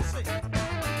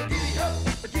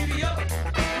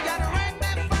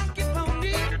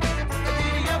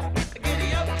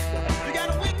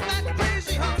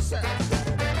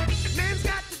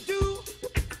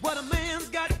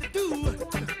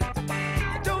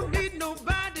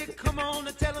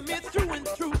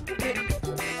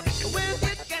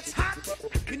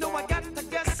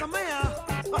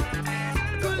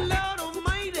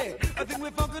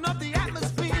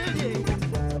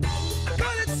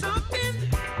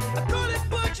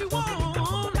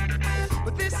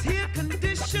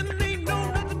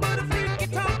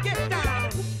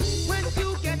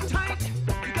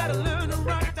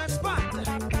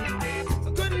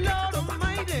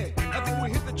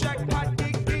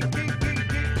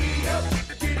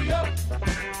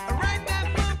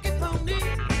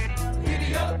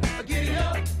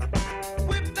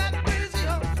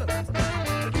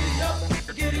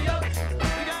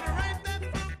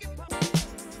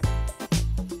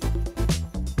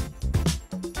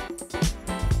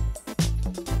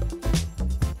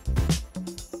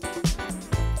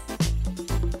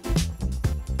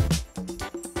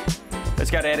 Let's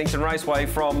go to Addington Raceway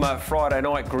from Friday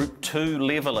night. Group 2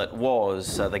 level it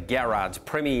was. The Garrard's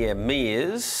Premier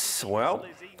Mares. Well,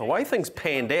 the way things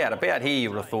panned out, about here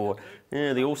you would have thought,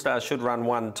 yeah, the All-Stars should run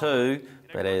 1-2,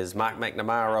 but as Mark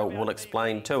McNamara will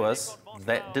explain to us,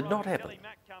 that did not happen.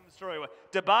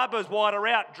 DeBarba's wider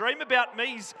out. Dream About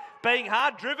Me's being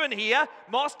hard driven here.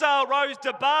 Mossdale Rose,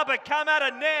 DeBarba come at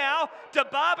it now.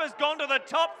 DeBarba's gone to the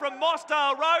top from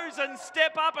Mossdale Rose and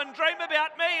Step Up and Dream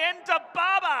About Me and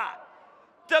DeBarba.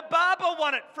 DeBarba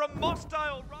won it from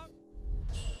Mossdale Rose.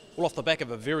 Well, off the back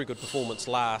of a very good performance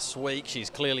last week, she's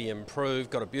clearly improved,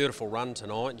 got a beautiful run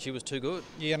tonight, and she was too good.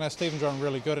 Yeah, no, Stephen's run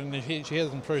really good, and she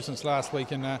has improved since last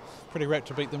week, and pretty rapt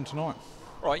to beat them tonight.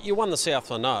 Right, you won the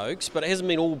Southland Oaks, but it hasn't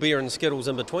been all beer and skittles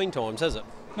in between times, has it?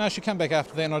 No, she came back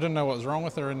after that, and I didn't know what was wrong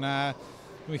with her, and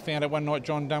we found out one night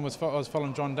I was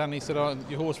following John Dunn, he said, oh,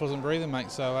 your horse wasn't breathing,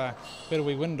 mate, so better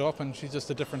we wind up, and she's just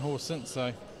a different horse since,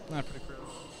 so no, pretty proud.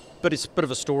 But it's a bit of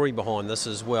a story behind this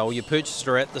as well. You purchased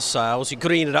her at the sales. You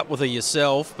could have ended up with her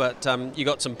yourself, but you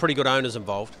got some pretty good owners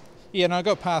involved. Yeah, no, I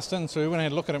got passed in, so we went and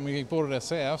had a look at it and we bought it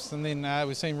ourselves. And then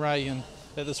we seen Ray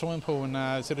at the swimming pool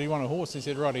and said, do you want a horse? He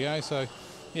said, rightio. So,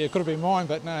 yeah, it could have been mine,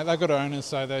 but no, they've got owners,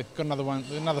 so they've got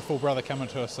another full brother coming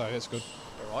to us, so that's good.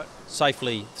 All right.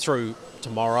 Safely through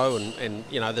tomorrow and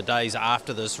you know, the days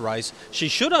after this race. She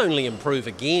should only improve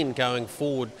again going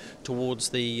forward towards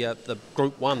the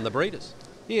Group 1, the breeders.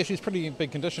 Yeah, she's pretty in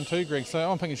big condition too, Greg, so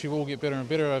I'm thinking she will get better and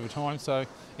better over time, so,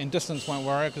 and distance won't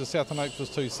worry her because the Southland Oaks was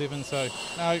 2.7, so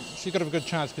no, she's got a good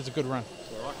chance because it's a good run.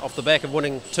 Right. Off the back of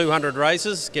winning 200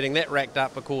 races, getting that racked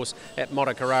up, of course, at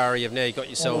Motukarari, you've now got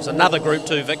yourselves another Group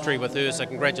 2 victory with her, so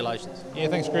congratulations. Yeah,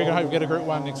 thanks, Greg. I hope we get a Group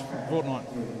 1 next fortnight.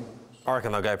 I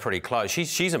reckon they'll go pretty close.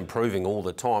 She's improving all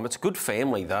the time. It's a good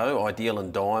family though. Ideal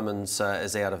and Diamonds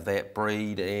is out of that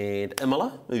breed, and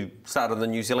Imola, who started the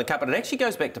New Zealand Cup. But it actually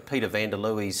goes back to Peter van der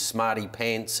Leeuw's Smarty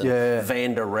Pants and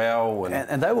Van der Rel.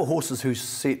 And they were horses who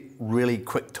set really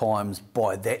quick times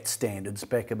by that standards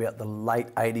back about the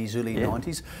late 80s, early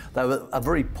 90s. They were a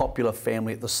very popular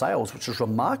family at the sales, which is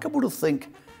remarkable to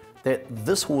think that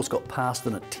this horse got passed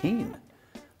in at 10.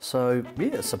 So,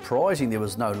 yeah, surprising there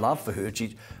was no love for her.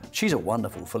 She's a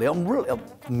wonderful filly. I'm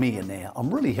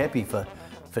really happy for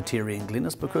Terry and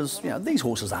Glennis because, you know, these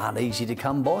horses aren't easy to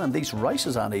come by and these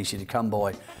races aren't easy to come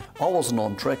by. I wasn't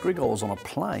on track, Rick, I was on a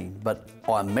plane, but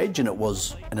I imagine it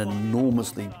was an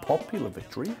enormously popular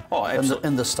victory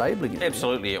in the stabling area.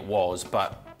 Absolutely it was,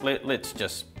 but let's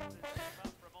just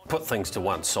put things to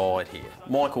one side here.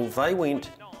 Michael, they went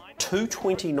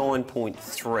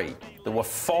 229.3. There were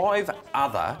 5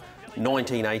 other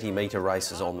 1980 metre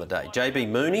races on the day. JB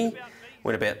Mooney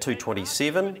went about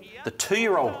 227. The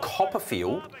 2-year-old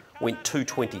Copperfield went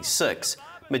 226.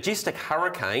 Majestic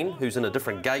Hurricane, who's in a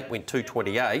different gate, went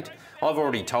 228. I've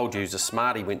already told you who's a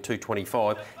smarty, went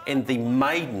 225. And the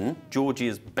maiden,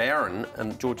 Georgia's Baron in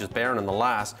the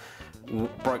last,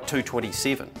 broke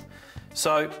 227.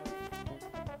 So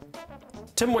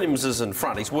Tim Williams is in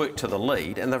front, he's worked to the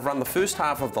lead, and they've run the first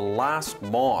half of the last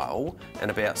mile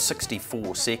in about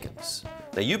 64 seconds.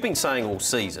 Now, you've been saying all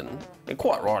season, and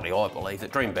quite rightly, I believe,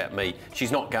 that Dream About Me,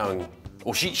 she's not going,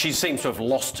 or she seems to have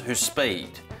lost her speed.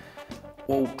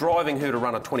 Well, driving her to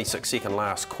run a 26-second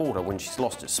last quarter when she's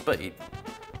lost her speed,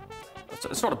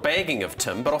 it's not a bagging of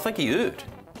Tim, but I think he erred.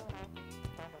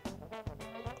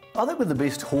 I think with the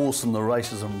best horse in the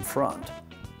races in front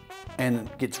and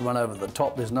gets run over the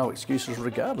top, there's no excuses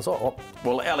regardless.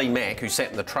 Well, Ellie Mack, who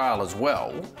sat in the trail as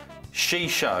well, she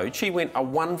went a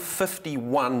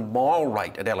 151 mile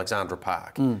rate at Alexandra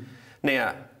Park.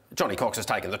 Now, Johnny Cox has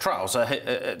taken the trail, so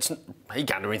he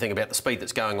can't do anything about the speed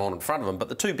that's going on in front of him, but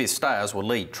the two best stayers were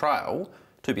lead trail,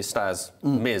 two best stayers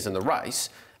mares in the race,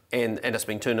 and it's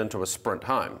been turned into a sprint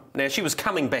home. Now, she was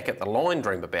coming back at the line,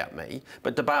 Dream About Me,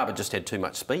 but DeBarber just had too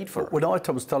much speed for her. When I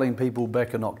was telling people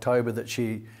back in October that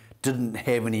she didn't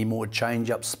have any more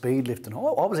change-up speed left, and I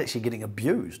was actually getting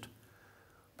abused.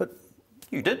 But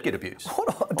you did get abused.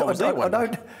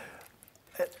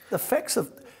 The facts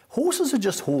of horses are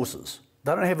just horses.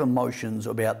 They don't have emotions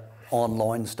about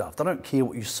online stuff. They don't care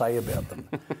what you say about them.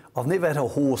 I've never had a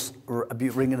horse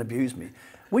ring and abuse me.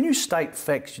 When you state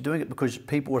facts, you're doing it because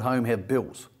people at home have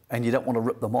bills and you don't want to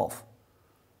rip them off.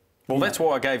 Well, that's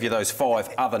why I gave you those 5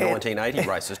 other 1980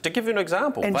 races. To give you an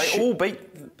example, they all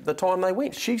beat the time they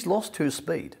went. She's lost her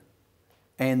speed,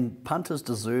 and punters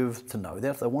deserve to know that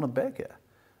if they want to back her.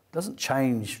 It doesn't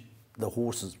change the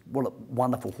horses. What a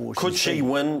wonderful horse. Could she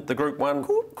win the Group 1?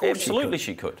 Absolutely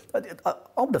she could.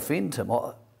 I'll defend him.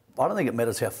 I don't think it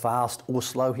matters how fast or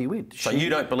slow he went. So you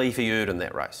don't believe he erred in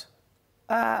that race?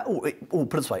 Or put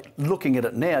it this way, looking at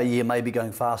it now, yeah, maybe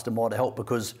going faster might have helped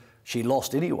because she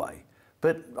lost anyway.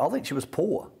 But I think she was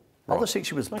poor. Right. I think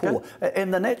she was poor.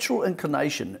 And the natural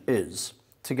inclination is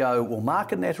to go, well,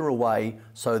 mark and natter away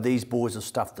so these boys have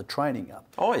stuffed the training up.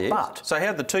 Oh, yes. But, so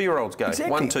how'd the 2-year-olds go?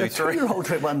 Exactly. 1, 2, 3. 2-year-olds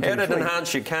went 1, 2, 3. How did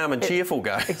Enhance Your Calm and Cheerful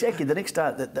go? Exactly. The next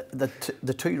day, the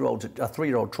 2-year-olds,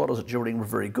 3-year-old trotters at Geraldine were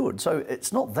very good. So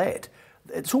it's not that.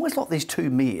 It's almost like these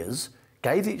two mares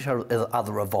gave each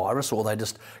other a virus, or they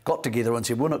just got together and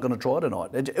said, we're not going to try tonight.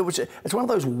 It's one of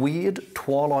those weird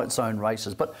Twilight Zone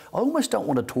races, but I almost don't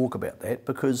want to talk about that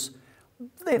because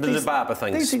DeBarber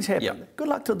things. These things happen. Yep. Good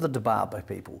luck to the DeBarber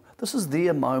people. This is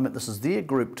their moment. This is their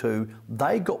Group 2.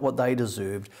 They got what they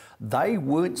deserved. They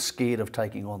weren't scared of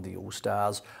taking on the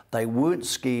All-Stars. They weren't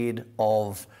scared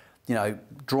of,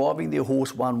 driving their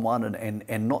horse 1-1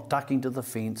 and not ducking to the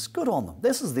fence. Good on them.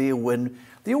 This is their win.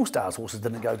 The All-Stars horses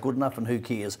didn't go good enough, and who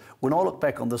cares? When I look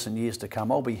back on this in years to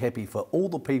come, I'll be happy for all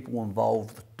the people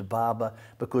involved with DeBarber,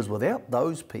 because without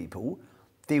those people,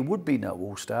 there would be no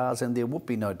All-Stars and there would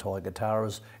be no Tiger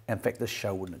Taras. In fact, this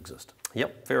show wouldn't exist.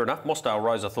 Yep, fair enough. Mossdale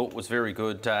Rose, I thought, was very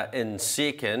good in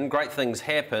second. Great things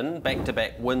happen.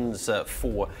 Back-to-back wins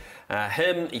for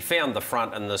him. He found the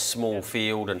front in this small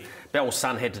field, and Bell's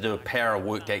Son had to do a power of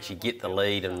work to actually get the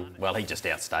lead, and, well, he just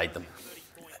outstayed them.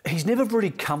 He's never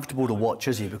very comfortable to watch,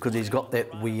 is he? Because he's got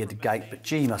that weird gait, but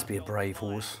gee, he must be a brave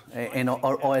horse. And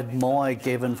I admire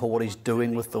Gavin for what he's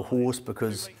doing with the horse,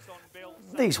 because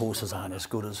these horses aren't as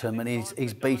good as him, and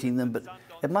he's beating them, but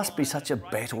it must be such a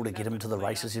battle to get him to the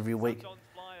races every week.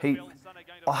 I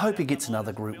hope he gets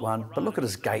another Group 1, but look at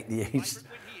his gait there.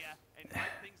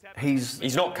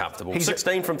 He's not comfortable.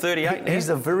 16 from 38 now. He's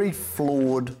a very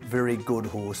flawed, very good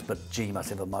horse, but gee, he must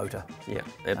have a motor. Yeah,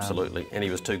 absolutely. And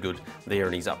he was too good there,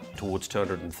 and he's up towards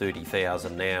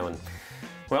 230,000 now. And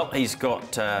well, he's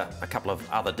got a couple of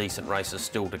other decent races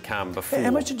still to come before.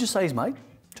 How much did you say he's made?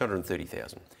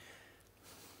 230,000.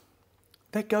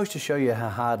 That goes to show you how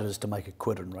hard it is to make a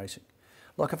quid in racing.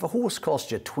 Like if a horse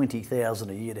costs you 20,000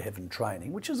 a year to have in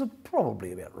training, which is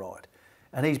probably about right,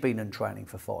 and he's been in training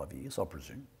for 5 years, I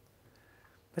presume,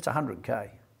 that's 100K.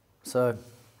 So,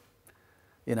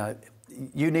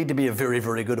 you need to be a very,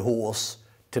 very good horse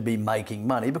to be making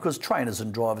money, because trainers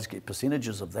and drivers get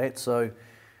percentages of that. So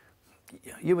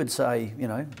you would say,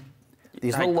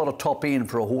 there's not a lot of top end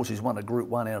for a horse who's won a Group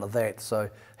 1 out of that. So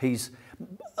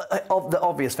the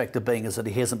obvious factor being is that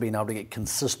he hasn't been able to get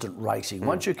consistent racing.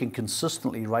 Once you can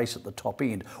consistently race at the top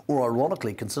end, or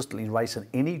ironically consistently race in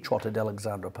any trot at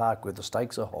Alexandra Park where the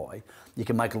stakes are high, you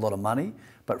can make a lot of money.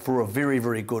 But for a very,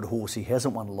 very good horse, he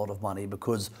hasn't won a lot of money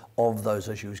because of those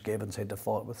issues Gavin's had to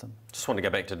fight with him. Just want to go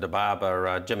back to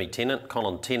DeBarber, Jimmy Tennant,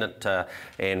 Colin Tennant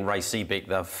and Ray Seebeck.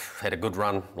 They've had a good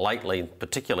run lately,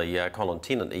 particularly Colin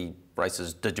Tennant. He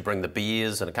races did you bring the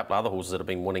beers and a couple of other horses that have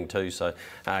been winning too, so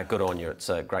good on you. It's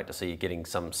great to see you getting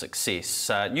some success.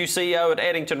 New CEO at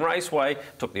Addington Raceway,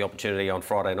 took the opportunity on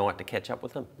Friday night to catch up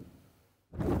with him.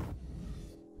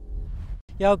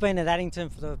 Yeah, I've been at Addington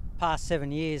for the past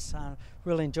 7 years.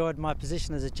 Really enjoyed my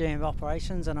position as a GM of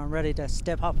operations, and I'm ready to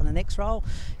step up in the next role.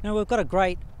 You know, we've got a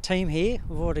great team here.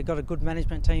 We've already got a good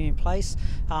management team in place.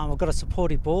 We've got a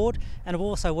supportive board, and I've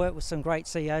also worked with some great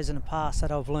CEOs in the past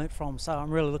that I've learnt from, so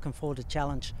I'm really looking forward to the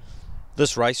challenge.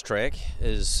 This racetrack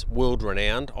is world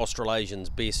renowned, Australasians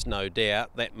best no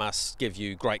doubt. That must give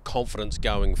you great confidence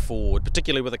going forward,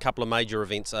 particularly with a couple of major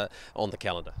events on the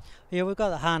calendar. Yeah, we've got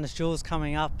the Harness Jewels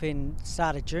coming up in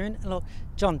start of June. And look,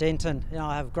 John Denton, you know,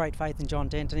 I have great faith in John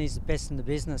Denton. He's the best in the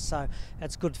business, so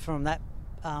it's good from that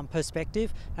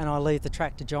perspective, and I leave the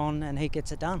track to John and he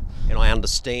gets it done. And I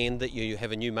understand that you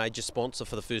have a new major sponsor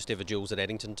for the first ever Jewels at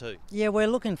Addington too. Yeah, we're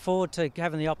looking forward to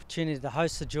having the opportunity to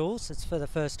host the Jewels. It's for the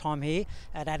first time here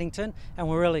at Addington, and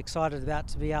we're really excited about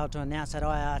to be able to announce at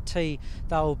IRT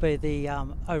they will be the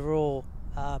overall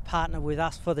partner with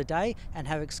us for the day and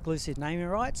have exclusive naming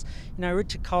rights. You know,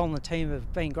 Richard Cole and the team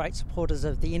have been great supporters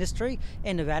of the industry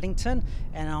and of Addington,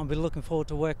 and I'll be looking forward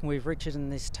to working with Richard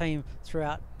and this team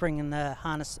throughout bringing the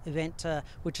harness event,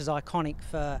 which is iconic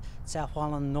for South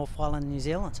Island and North Island, New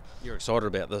Zealand. You're excited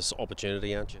about this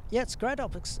opportunity, aren't you? Yeah, it's a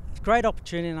great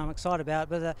opportunity, and I'm excited about it.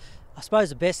 But I suppose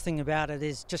the best thing about it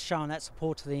is just showing that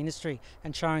support to the industry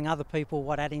and showing other people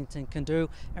what Addington can do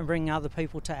and bringing other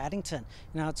people to Addington.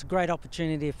 You know, it's a great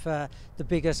opportunity for the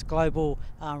biggest global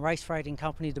race freighting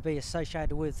company to be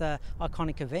associated with an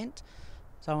iconic event.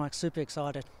 So I'm super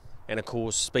excited. And of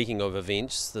course, speaking of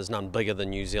events, there's none bigger than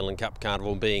New Zealand Cup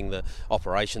Carnival. Being the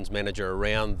operations manager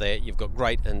around that, you've got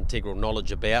great integral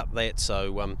knowledge about that.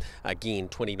 So again,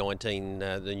 2019,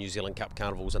 the New Zealand Cup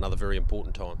Carnival is another very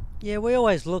important time. Yeah, we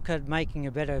always look at making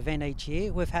a better event each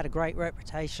year. We've had a great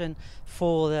reputation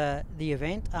for the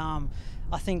event.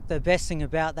 I think the best thing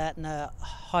about that, and I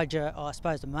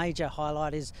suppose the major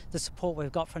highlight, is the support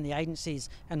we've got from the agencies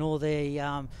and all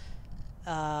the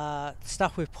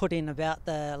stuff we've put in about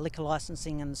the liquor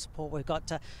licensing and the support we've got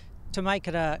to make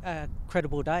it a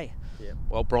credible day. Yeah.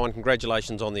 Well, Brian,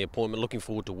 congratulations on the appointment. Looking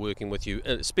forward to working with you,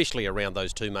 especially around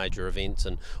those two major events,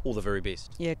 and all the very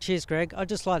best. Yeah, cheers, Greg. I'd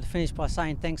just like to finish by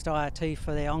saying thanks to IRT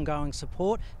for their ongoing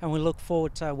support, and we look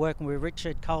forward to working with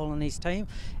Richard Cole and his team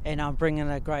and bringing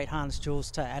a great Harness Jewels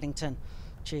to Addington.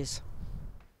 Cheers.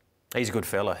 He's a good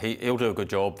fella. He'll do a good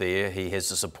job there. He has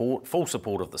the support, full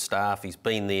support of the staff. He's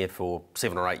been there for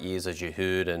 7 or 8 years, as you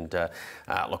heard, and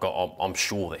look, I'm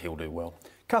sure that he'll do well.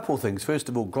 Couple of things. First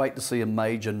of all, great to see a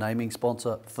major naming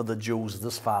sponsor for the Jewels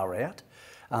this far out.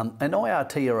 And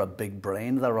IRT are a big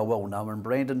brand. They're a well-known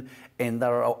brand, and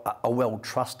they're a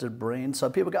well-trusted brand. So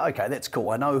people go, okay, that's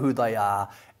cool. I know who they are,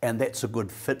 and that's a good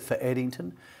fit for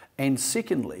Addington. And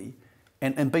secondly,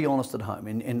 and be honest at home,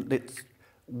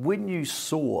 when you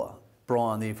saw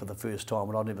Brian there for the first time,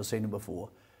 and I'd never seen him before,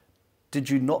 did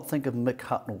you not think of Mick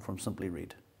Hucknall from Simply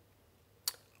Red?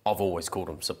 I've always called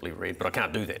him Simply Red, but I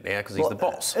can't do that now because he's the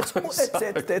boss.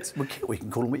 We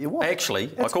can call him what you want. Actually,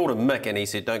 I called him Mick and he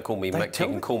said, don't call me Mick, you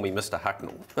can call me Mr.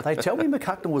 Hucknall. They tell me Mick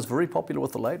Hucknall was very popular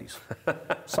with the ladies.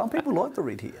 Some people like the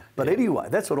red hair. But anyway,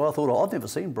 that's what I thought. I'd never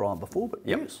seen Brian before, but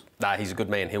yes. Nah, he's a good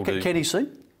man. He'll do. Can he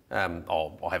sing? I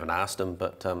haven't asked him,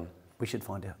 but... we should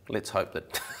find out. Let's hope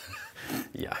that...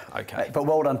 Yeah, okay. But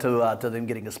well done to them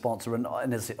getting a sponsor, and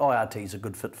as I said, IRT is a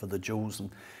good fit for the Jewels, and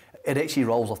it actually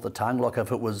rolls off the tongue. Like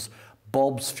if it was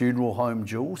Bob's Funeral Home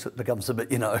Jewels, it becomes a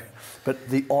bit, you know, but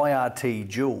the IRT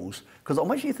Jewels, because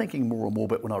I'm actually thinking more and more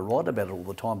about when I write about it all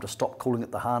the time to stop calling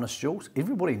it the Harness Jewels.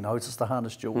 Everybody knows it's the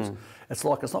Harness Jewels. It's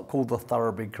like it's not called the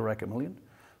Thoroughbred Karaka Million.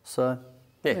 So...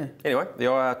 Yeah. Anyway, the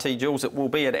IRT Jewels, it will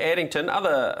be at Addington.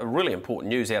 Other really important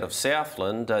news out of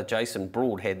Southland, Jason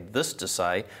Broad had this to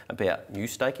say about new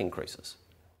stake increases.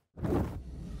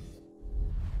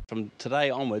 From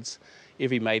today onwards,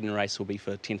 every maiden race will be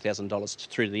for $10,000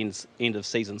 through to the end of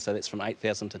season, so that's from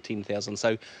 $8,000 to $10,000.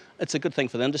 So it's a good thing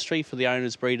for the industry, for the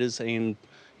owners, breeders, and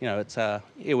you know, it's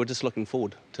we're just looking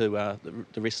forward to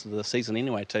the rest of the season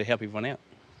anyway to help everyone out.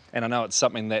 And I know it's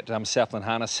something that Southland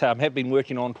Harness have been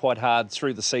working on quite hard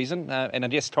through the season, and I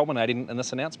guess culminating in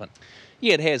this announcement.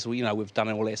 Yeah, it has. You know, we've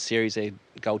done all our series, our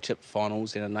gold chip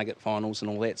finals and our nugget finals and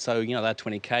all that. So, you know, they're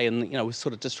 20k, and, you know, we're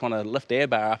sort of just trying to lift our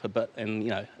bar up a bit, and,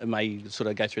 you know, it may sort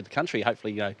of go through the country.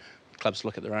 Hopefully, you know, clubs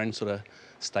look at their own sort of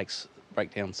stakes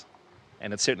breakdowns.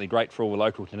 And it's certainly great for all the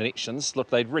local connections. Look,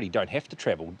 they really don't have to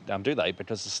travel, do they?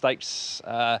 Because the stakes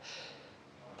are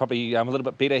probably a little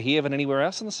bit better here than anywhere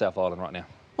else in the South Island right now.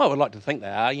 Well, I'd like to think they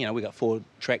are. You know, we've got 4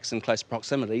 tracks in close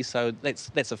proximity, so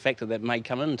that's a factor that may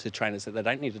come into trainers, that they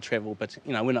don't need to travel. But,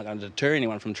 you know, we're not going to deter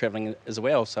anyone from travelling as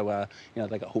well. So, you know,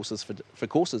 they got horses for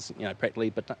courses, you know, practically.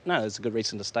 But no, there's a good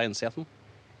reason to stay in Southland.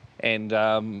 And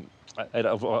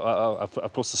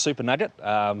of course, the Super Nugget,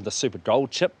 the Super Gold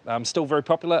Chip, still very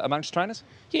popular amongst trainers?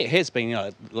 Yeah, it has been. You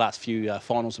know, the last few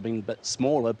finals have been a bit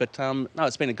smaller, but no,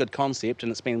 it's been a good concept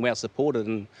and it's been well supported.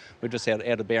 And we've just had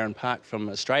out of Barron Park from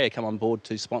Australia come on board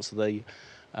to sponsor the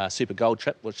Super Gold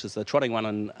Trip, which is the trotting one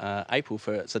in April.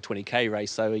 It's a 20k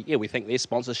race. So yeah, we think their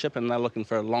sponsorship, and they're looking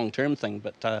for a long-term thing.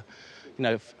 But you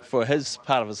know, for his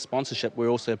part of his sponsorship, we're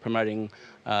also promoting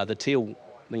the teal.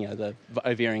 You know, the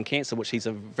ovarian cancer, which he's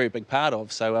a very big part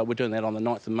of. So we're doing that on the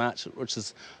 9th of March, which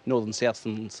is Northern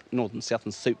Southland's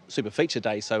Super Feature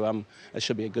Day. So it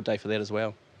should be a good day for that as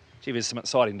well. Gee, there's some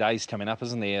exciting days coming up,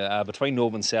 isn't there? Between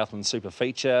Northern Southland Super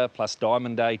Feature plus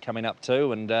Diamond Day coming up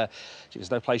too, and there's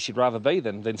no place you'd rather be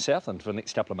than Southland for the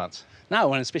next couple of months.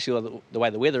 No, and especially the way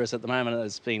the weather is at the moment,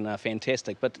 it's been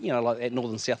fantastic. But, you know, like at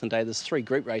Northern Southland Day, there's 3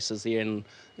 group races there, and,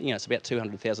 you know, it's about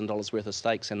 $200,000 worth of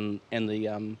stakes. And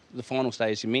the final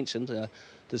day, as you mentioned,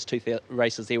 there's 2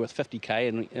 races there with 50k,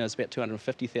 and, you know, it's about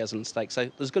 250,000 stakes. So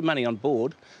there's good money on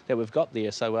board that we've got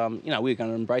there. So, you know, we're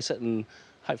going to embrace it, and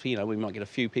hopefully, you know, we might get a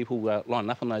few people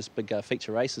lining up on those big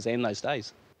feature races and those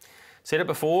days. Said it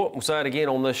before, we'll say it again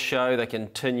on this show, they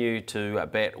continue to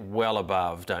bat well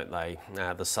above, don't they?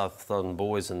 The Southern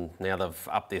boys, and now they've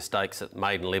upped their stakes at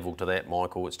maiden level to that,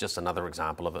 Michael. It's just another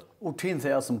example of it. Well,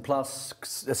 10,000 plus...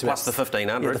 Plus the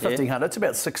 1,500. Yeah, the 1,500. It's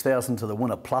about 6,000 to the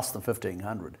winner plus the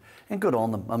 1,500. And good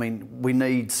on them. I mean, we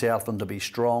need Southland to be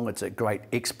strong. It's a great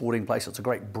exporting place. It's a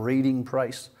great breeding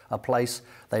place.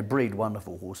 They breed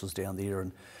wonderful horses down there,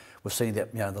 and we've seen that,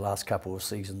 you know, the last couple of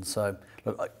seasons. So,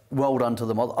 look, well done to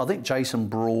them. I think Jason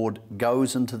Broad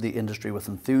goes into the industry with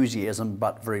enthusiasm,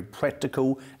 but very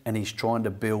practical, and he's trying to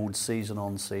build season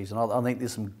on season. I think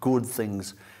there's some good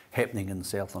things happening in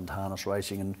Southland harness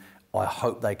racing, and I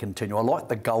hope they continue. I like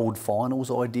the gold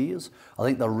finals ideas. I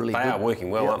think they're really good. They are working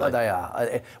well, aren't they? They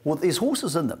are. Well, there's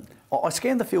horses in them. I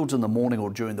scan the fields in the morning or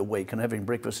during the week and having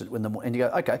breakfast in the morning, and you go,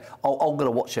 okay, I'm going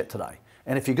to watch that today.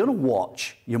 And if you're going to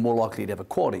watch, you're more likely to have a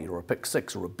quaddy or a pick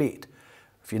 6 or a bet.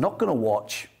 If you're not going to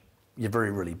watch, you're very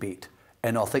rarely bet.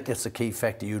 And I think that's the key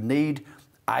factor. You need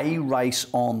a race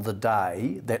on the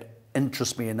day that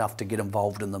interests me enough to get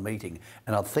involved in the meeting.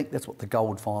 And I think that's what the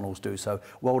gold finals do. So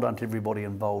well done to everybody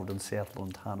involved in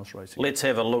Southland harness racing. Let's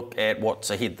have a look at what's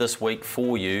ahead this week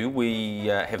for you. We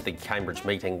have the Cambridge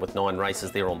meeting with 9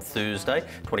 races there on Thursday.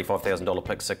 $25,000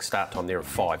 pick 6 start time there at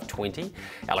 5:20.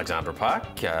 Alexandra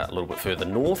Park, a little bit further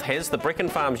north, has the Brecon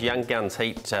Farms Young Guns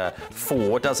Heat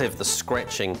 4. Does have the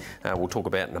scratching, we'll talk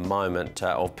about in a moment,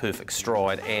 of Perfect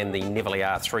Stride, and the Neville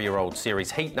 3-year-old series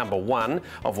Heat number 1,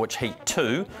 of which Heat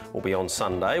 2 will be on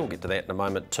Sunday. We'll get to that in a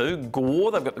moment too.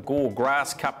 Gore, they've got the Gore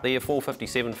Grass Cup there,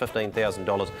 $4.57,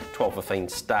 $15,000, 12:15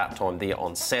 start time there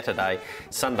on Saturday.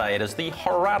 Sunday it is the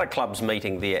Horata Club's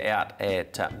meeting there out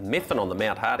at Methven on the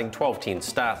Mount Harding, 12:10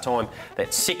 start time.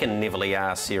 That second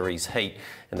Neville series heat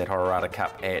in that Horata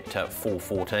Cup at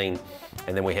 4:14.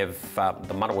 And then we have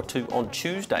the Manawa 2 on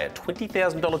Tuesday, a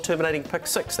 $20,000 terminating pick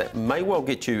 6. That may well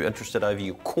get you interested over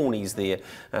your cornies there.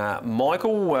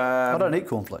 Michael? I don't eat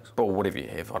cornflakes. Well, whatever you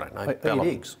have, I don't know. I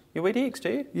eat eggs. You eat eggs,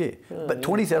 do you? Yeah, but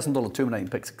 $20,000 terminating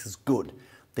pick 6 is good.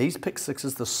 These pick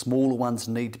 6s, the smaller ones,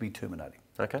 need to be terminating.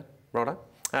 Okay, righto.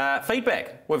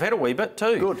 Feedback, we've had a wee bit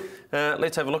too. Good.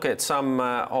 Let's have a look at some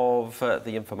of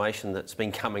the information that's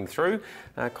been coming through.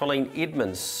 Colleen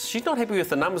Edmonds, she's not happy with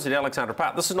the numbers at Alexandra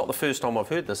Park. This is not the first time I've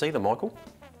heard this either, Michael.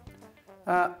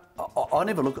 I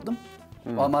never look at them.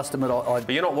 I must admit,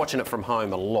 But you're not watching it from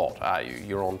home a lot, are you?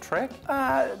 You're on track?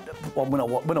 Well,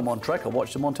 when I'm on track, I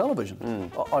watch them on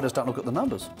television. I just don't look at the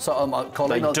numbers. So,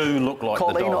 Colleen, they do look like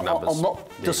Colleen, the dog numbers. I'm not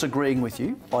disagreeing with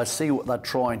you. I see what they're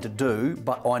trying to do,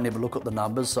 but I never look at the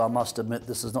numbers, so I must admit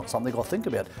this is not something I think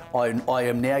about. I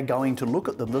am now going to look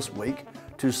at them this week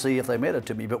to see if they matter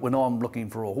to me, but when I'm looking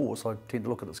for a horse, I tend to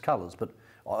look at its colours. But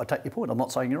I take your point. I'm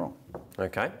not saying you're wrong.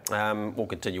 Okay. We'll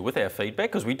continue with our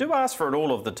feedback because we do ask for it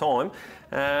all of the time.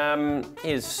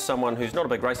 Here's someone who's not a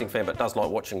big racing fan but does like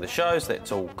watching the shows.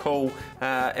 That's all cool.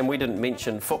 And we didn't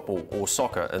mention football or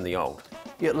soccer in the old.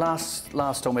 Yeah,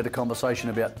 last time we had a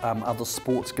conversation about other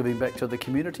sports giving back to the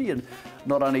community, and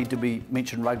not only did we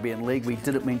mention rugby and league, we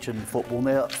didn't mention football.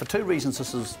 Now, for 2 reasons,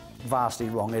 this is vastly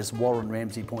wrong, as Warren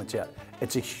Ramsey points out.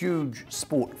 It's a huge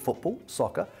sport, football,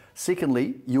 soccer.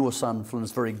 Secondly, your son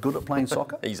Flynn's very good at playing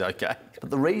soccer. He's okay.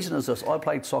 But the reason is this: I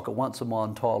played soccer once in my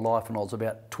entire life when I was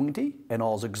about 20, and I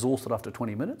was exhausted after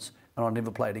 20 minutes, and I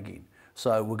never played again.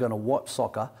 So we're going to wipe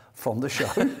soccer from the show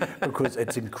because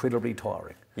it's incredibly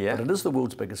tiring. Yeah. But it is the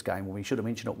world's biggest game. We should have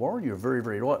mentioned it, Warren. You're very,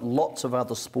 very right. Lots of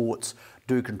other sports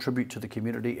do contribute to the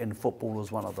community, and football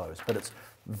is one of those. But it's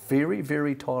very,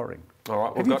 very tiring. All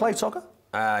right. Have you played soccer?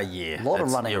 Yeah. A lot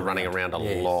of running. You're running around a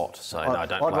lot, so no,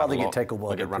 don't I'd play rather a get lot. tackled by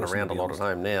I a get good run person, around to a be lot at honest.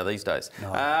 home now these days.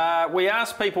 No. We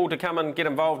asked people to come and get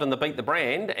involved in the Beat the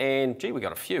Brand, and gee, we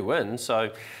got a few in,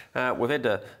 so we've had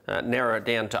to narrow it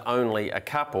down to only a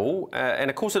couple. And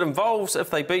of course, it involves, if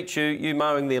they beat you, you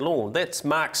mowing their lawn. That's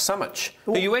Mark Summich,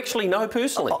 who you actually know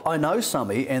personally. I know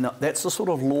Summy, and that's the sort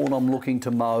of lawn I'm looking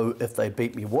to mow if they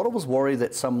beat me. What I was worried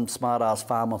that some smart-ass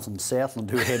farmer from Southland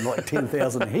who had like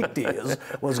 10,000 hectares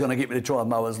was going to get me to try and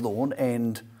mow his lawn,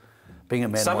 and being a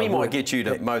man Somebody of my might word, get you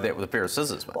to mow that with a pair of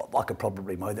scissors, mate. Well, I could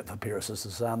probably mow that for a pair of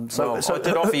scissors. So I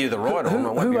did offer you the ride on. I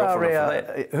won't be offering it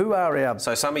for that. Who are our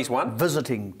So Summy's one.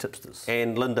 visiting tipsters?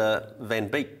 And Linda Van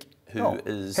Beek, who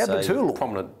is how big's her a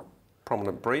lawn?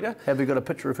 prominent breeder. Have you got a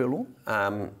picture of her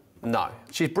lawn? No.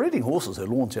 She's breeding horses. Her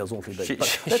lawn sounds awfully big.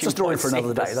 But that's she a story for another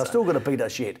was day. saying They're so. still going to beat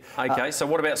us yet. Okay, so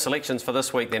what about selections for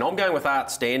this week then? I'm going with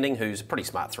Art Standing, who's a pretty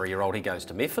smart 3-year-old. He goes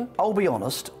to Meffin. I'll be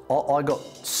honest, I got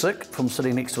sick from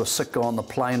sitting next to a sick guy on the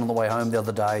plane on the way home the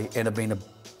other day, and have been a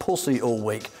pussy all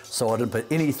week, so I didn't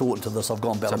put any thought into this. I've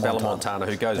gone Bella Montana,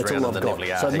 who goes That's around all in I've the got.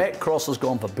 Neville So Arty. Matt Cross has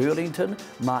gone for Burlington,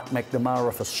 Mark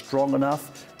McNamara for Strong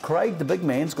Enough, Craig, the big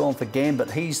man's gone for Gambit.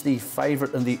 He's the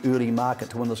favourite in the early market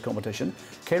to win this competition.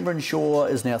 Cameron Shaw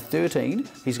is now 13.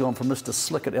 He's gone for Mr.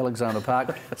 Slick at Alexander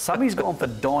Park. Summy's gone for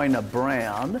Dinah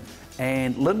Brown.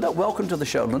 And Linda, welcome to the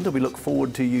show, Linda. We look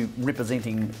forward to you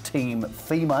representing Team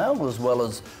Female as well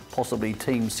as possibly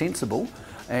Team Sensible.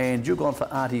 And you've gone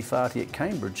for Artie Farty at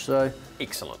Cambridge. So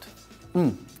Excellent.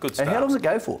 Good start. And how long does it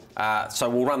go for? So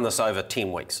we'll run this over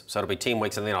 10 weeks. So it'll be 10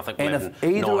 weeks, and then I think we'll And have if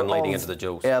either 9 leading of into the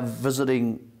Jewels. our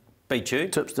visiting Beat you?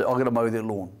 tips that I'm going to mow their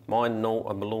lawn. Mine, no,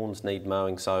 my lawns need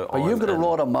mowing, so But you've got to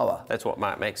ride a mower. That's what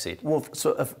Mark Max said. Well,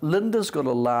 so if Linda's got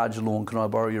a large lawn, can I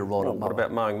borrow your ride Well, a mower? what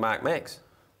about mowing Mark Max?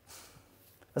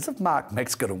 As if Mark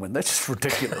Mack's going to win. That's just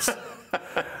ridiculous.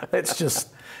 That's just...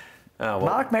 Oh, well.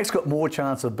 Mark Mack's got more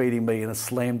chance of beating me in a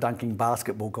slam-dunking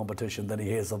basketball competition than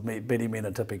he has of me beating me in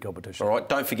a tipping competition. All right,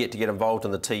 don't forget to get involved in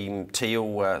the Team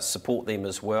Teal, support them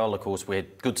as well. Of course, we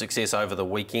had good success over the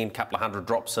weekend, a couple of hundred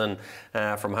drops in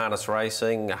from Harness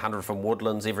Racing, 100 from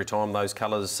Woodlands every time those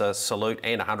colours salute,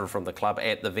 and 100 from the club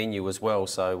at the venue as well.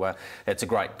 So it's a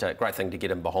great thing to get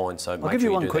in behind. So I'll give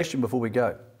you one question before we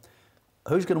go.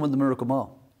 Who's going to win the Miracle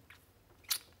Mile?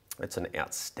 That's an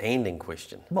outstanding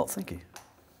question. Well, thank you.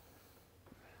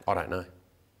 I don't know.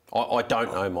 I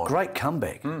don't know, Mike. Great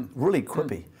comeback. Really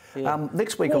quippy. Yeah.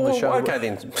 Next week on the show... Okay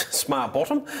then, Smart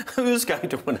Bottom. Who's going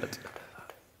to win it?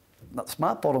 No,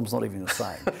 Smart Bottom's not even the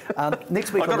same.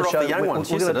 Next week I got on it the off show, the young we're ones.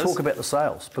 going Yes, to it talk is. about the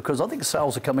sales, because I think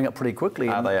sales are coming up pretty quickly.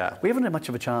 They are. We haven't had much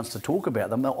of a chance to talk about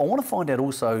them. I want to find out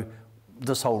also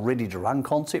this whole ready-to-run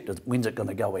concept. When's it going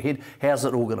to go ahead? How's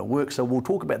it all going to work? So we'll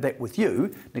talk about that with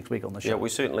you next week on the show. Yeah, we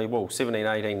certainly will. 17,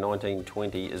 18, 19,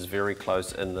 20 is very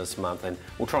close in this month, and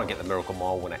we'll try and get the Miracle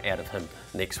Mile winner out of him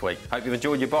next week. Hope you've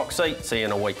enjoyed your box seat. See you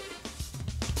in a week.